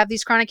Jackie. I have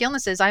these chronic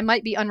illnesses. I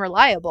might be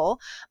unreliable."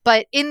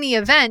 But in the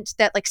event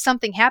that like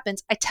something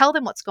happens, I tell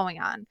them what's going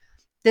on.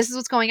 This is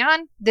what's going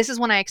on. This is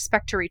when I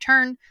expect to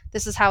return.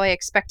 This is how I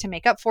expect to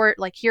make up for it.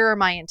 Like here are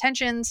my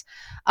intentions.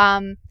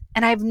 And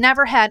I've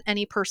never had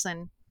any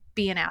person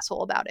be an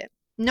asshole about it.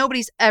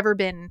 Nobody's ever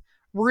been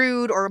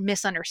rude or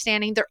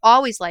misunderstanding. They're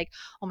always like,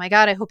 "Oh my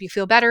God, I hope you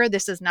feel better.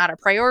 This is not a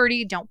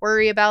priority. Don't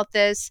worry about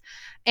this."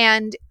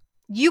 And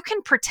you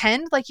can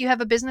pretend like you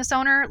have a business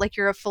owner, like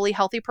you're a fully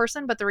healthy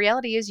person, but the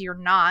reality is you're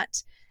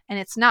not, and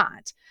it's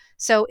not.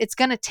 So it's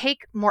going to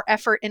take more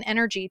effort and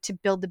energy to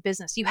build the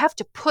business. You have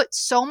to put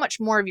so much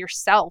more of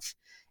yourself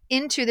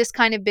into this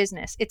kind of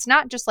business. It's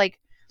not just like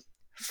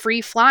free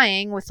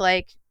flying with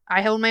like,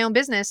 I own my own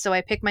business, so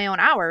I pick my own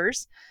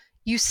hours.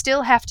 You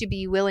still have to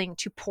be willing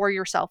to pour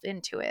yourself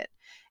into it.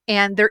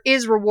 And there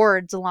is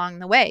rewards along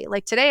the way.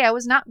 Like today, I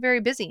was not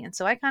very busy. And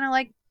so I kind of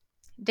like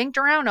dinked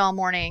around all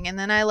morning, and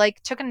then I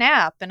like took a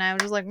nap, and I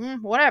was just like,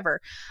 whatever.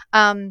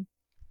 But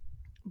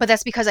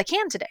that's because I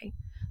can today.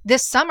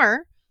 This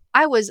summer,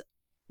 I was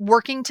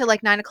working till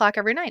like 9 o'clock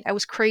every night. I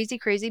was crazy,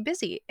 crazy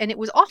busy, and it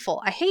was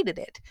awful. I hated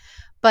it.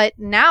 But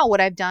now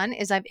what I've done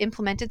is I've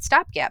implemented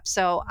stopgaps.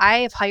 So I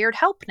have hired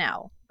help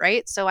now,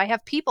 right? So I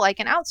have people I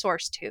can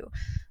outsource to,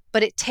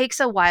 but it takes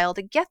a while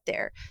to get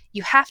there.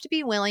 You have to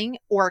be willing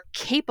or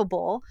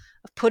capable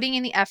of putting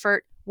in the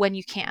effort when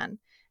you can.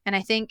 And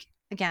I think,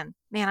 again,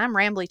 man, I'm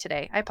rambly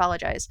today. I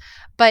apologize.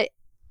 But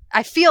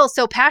I feel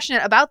so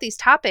passionate about these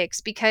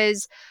topics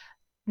because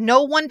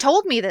no one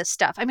told me this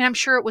stuff. I mean, I'm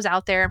sure it was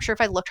out there. I'm sure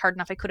if I looked hard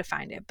enough, I could have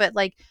found it. But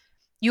like,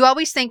 you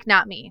always think,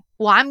 not me.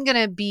 Well, I'm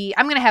going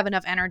to have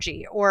enough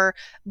energy, or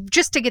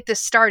just to get this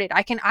started,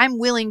 I'm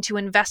willing to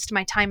invest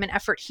my time and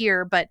effort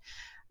here, but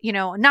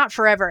not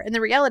forever. And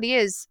the reality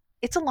is,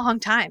 it's a long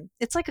time.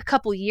 It's like a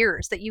couple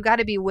years that you got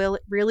to be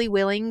really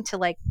willing to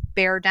like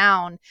bear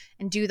down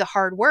and do the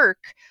hard work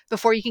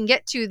before you can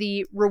get to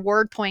the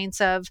reward points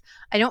of,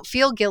 I don't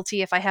feel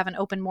guilty if I have an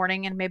open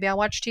morning and maybe I'll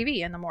watch TV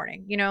in the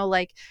morning.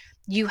 Like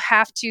you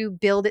have to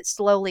build it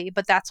slowly.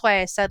 But that's why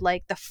I said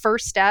like the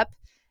first step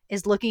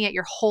is looking at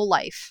your whole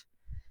life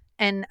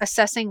and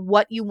assessing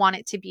what you want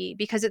it to be,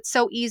 because it's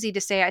so easy to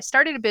say, I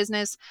started a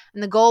business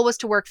and the goal was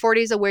to work 4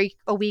 days a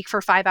week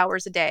for 5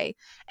 hours a day.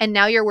 And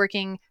now you're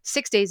working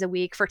 6 days a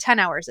week for 10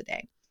 hours a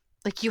day.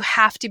 Like you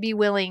have to be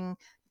willing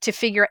to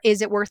figure,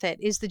 is it worth it?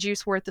 Is the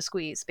juice worth the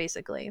squeeze,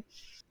 basically?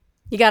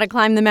 You got to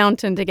climb the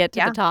mountain to get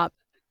to the top.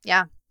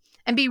 Yeah.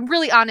 And be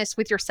really honest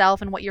with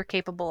yourself and what you're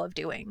capable of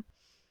doing.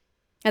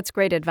 That's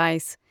great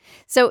advice.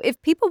 So if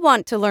people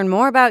want to learn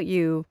more about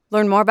you,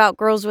 learn more about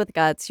Girls with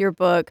Guts, your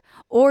book,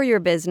 or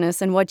your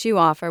business and what you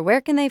offer,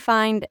 where can they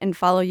find and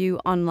follow you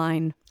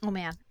online? Oh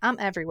man, I'm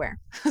everywhere.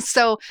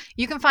 So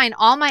you can find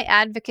all my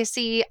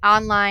advocacy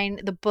online,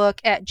 the book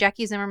at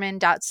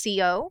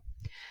jackiezimmerman.co.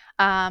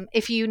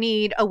 If you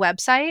need a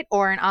website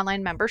or an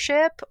online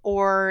membership,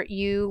 or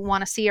you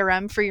want a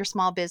CRM for your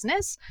small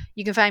business,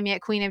 you can find me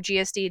at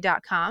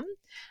queenofgsd.com.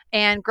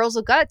 And Girls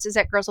with Guts is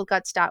at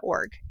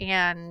girlswithguts.org.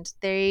 And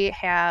they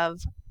have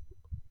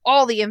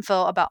all the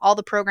info about all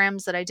the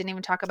programs that I didn't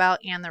even talk about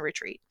and the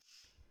retreat.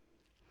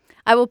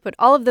 I will put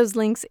all of those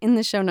links in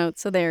the show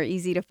notes so they're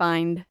easy to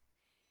find.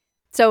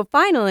 So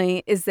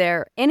finally, is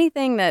there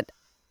anything that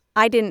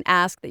I didn't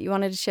ask that you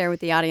wanted to share with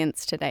the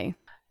audience today?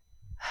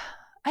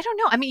 I don't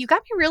know. I mean, you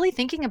got me really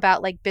thinking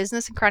about like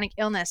business and chronic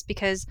illness,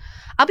 because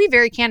I'll be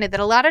very candid that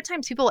a lot of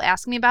times people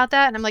ask me about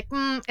that and I'm like,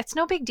 it's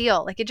no big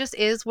deal. Like it just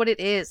is what it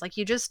is. Like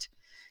you just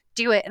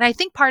do it. And I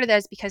think part of that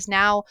is because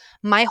now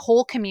my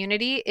whole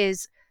community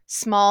is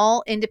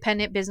small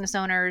independent business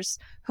owners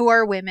who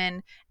are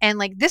women, and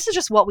like this is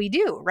just what we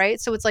do, right?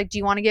 So it's like, do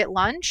you want to get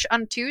lunch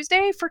on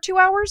Tuesday for 2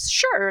 hours?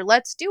 Sure,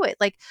 let's do it.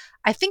 Like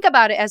I think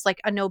about it as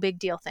like a no big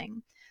deal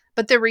thing.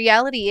 But the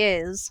reality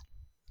is,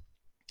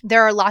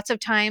 there are lots of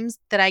times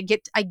that I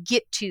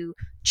get to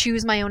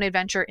choose my own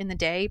adventure in the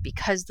day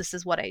because this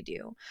is what I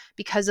do,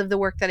 because of the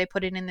work that I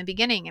put in the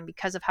beginning, and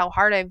because of how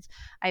hard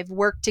I've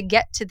worked to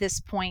get to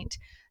this point.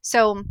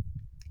 So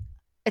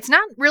it's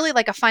not really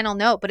like a final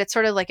note, but it's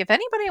sort of like, if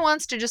anybody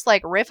wants to just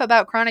like riff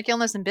about chronic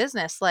illness and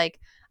business, like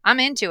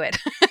I'm into it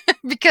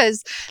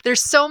because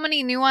there's so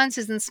many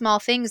nuances and small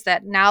things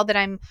that now that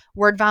I'm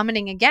word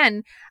vomiting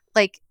again,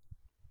 like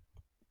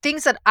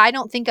things that I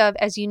don't think of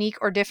as unique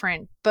or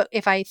different, but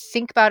if I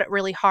think about it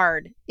really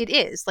hard, it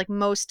is. Like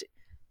most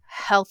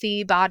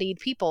healthy bodied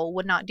people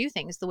would not do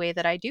things the way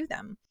that I do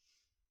them.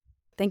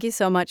 Thank you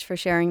so much for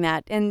sharing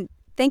that. And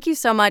Thank you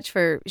so much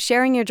for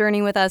sharing your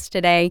journey with us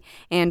today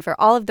and for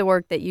all of the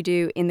work that you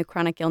do in the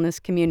chronic illness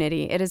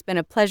community. It has been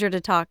a pleasure to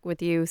talk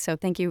with you, so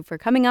thank you for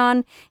coming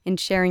on and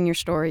sharing your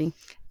story.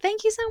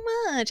 Thank you so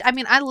much. I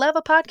mean, I love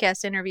a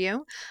podcast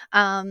interview.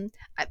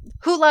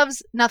 Who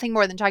loves nothing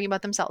more than talking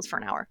about themselves for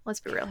an hour?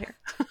 Let's be real here.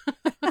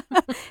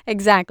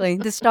 Exactly.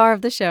 The star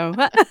of the show.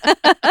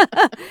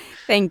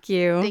 Thank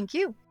you. Thank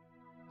you.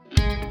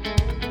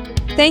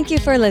 Thank you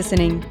for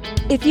listening.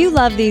 If you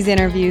love these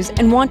interviews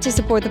and want to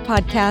support the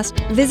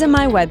podcast, visit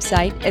my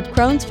website at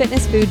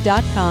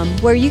crohnsfitnessfood.com,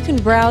 where you can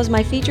browse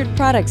my featured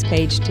products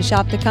page to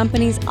shop the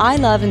companies I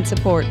love and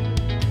support.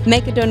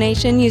 Make a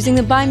donation using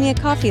the Buy Me a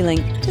Coffee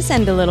link to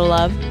send a little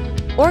love,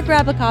 or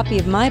grab a copy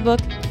of my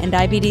book and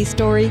IBD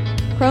story,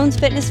 Crohn's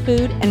Fitness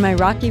Food and My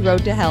Rocky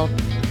Road to Health.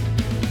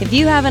 If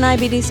you have an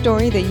IBD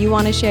story that you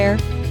want to share,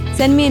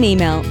 send me an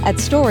email at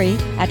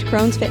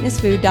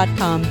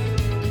story@crohnsfitnessfood.com.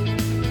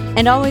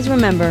 And always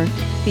remember,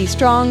 be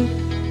strong,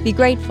 be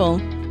grateful,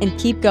 and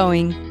keep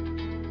going.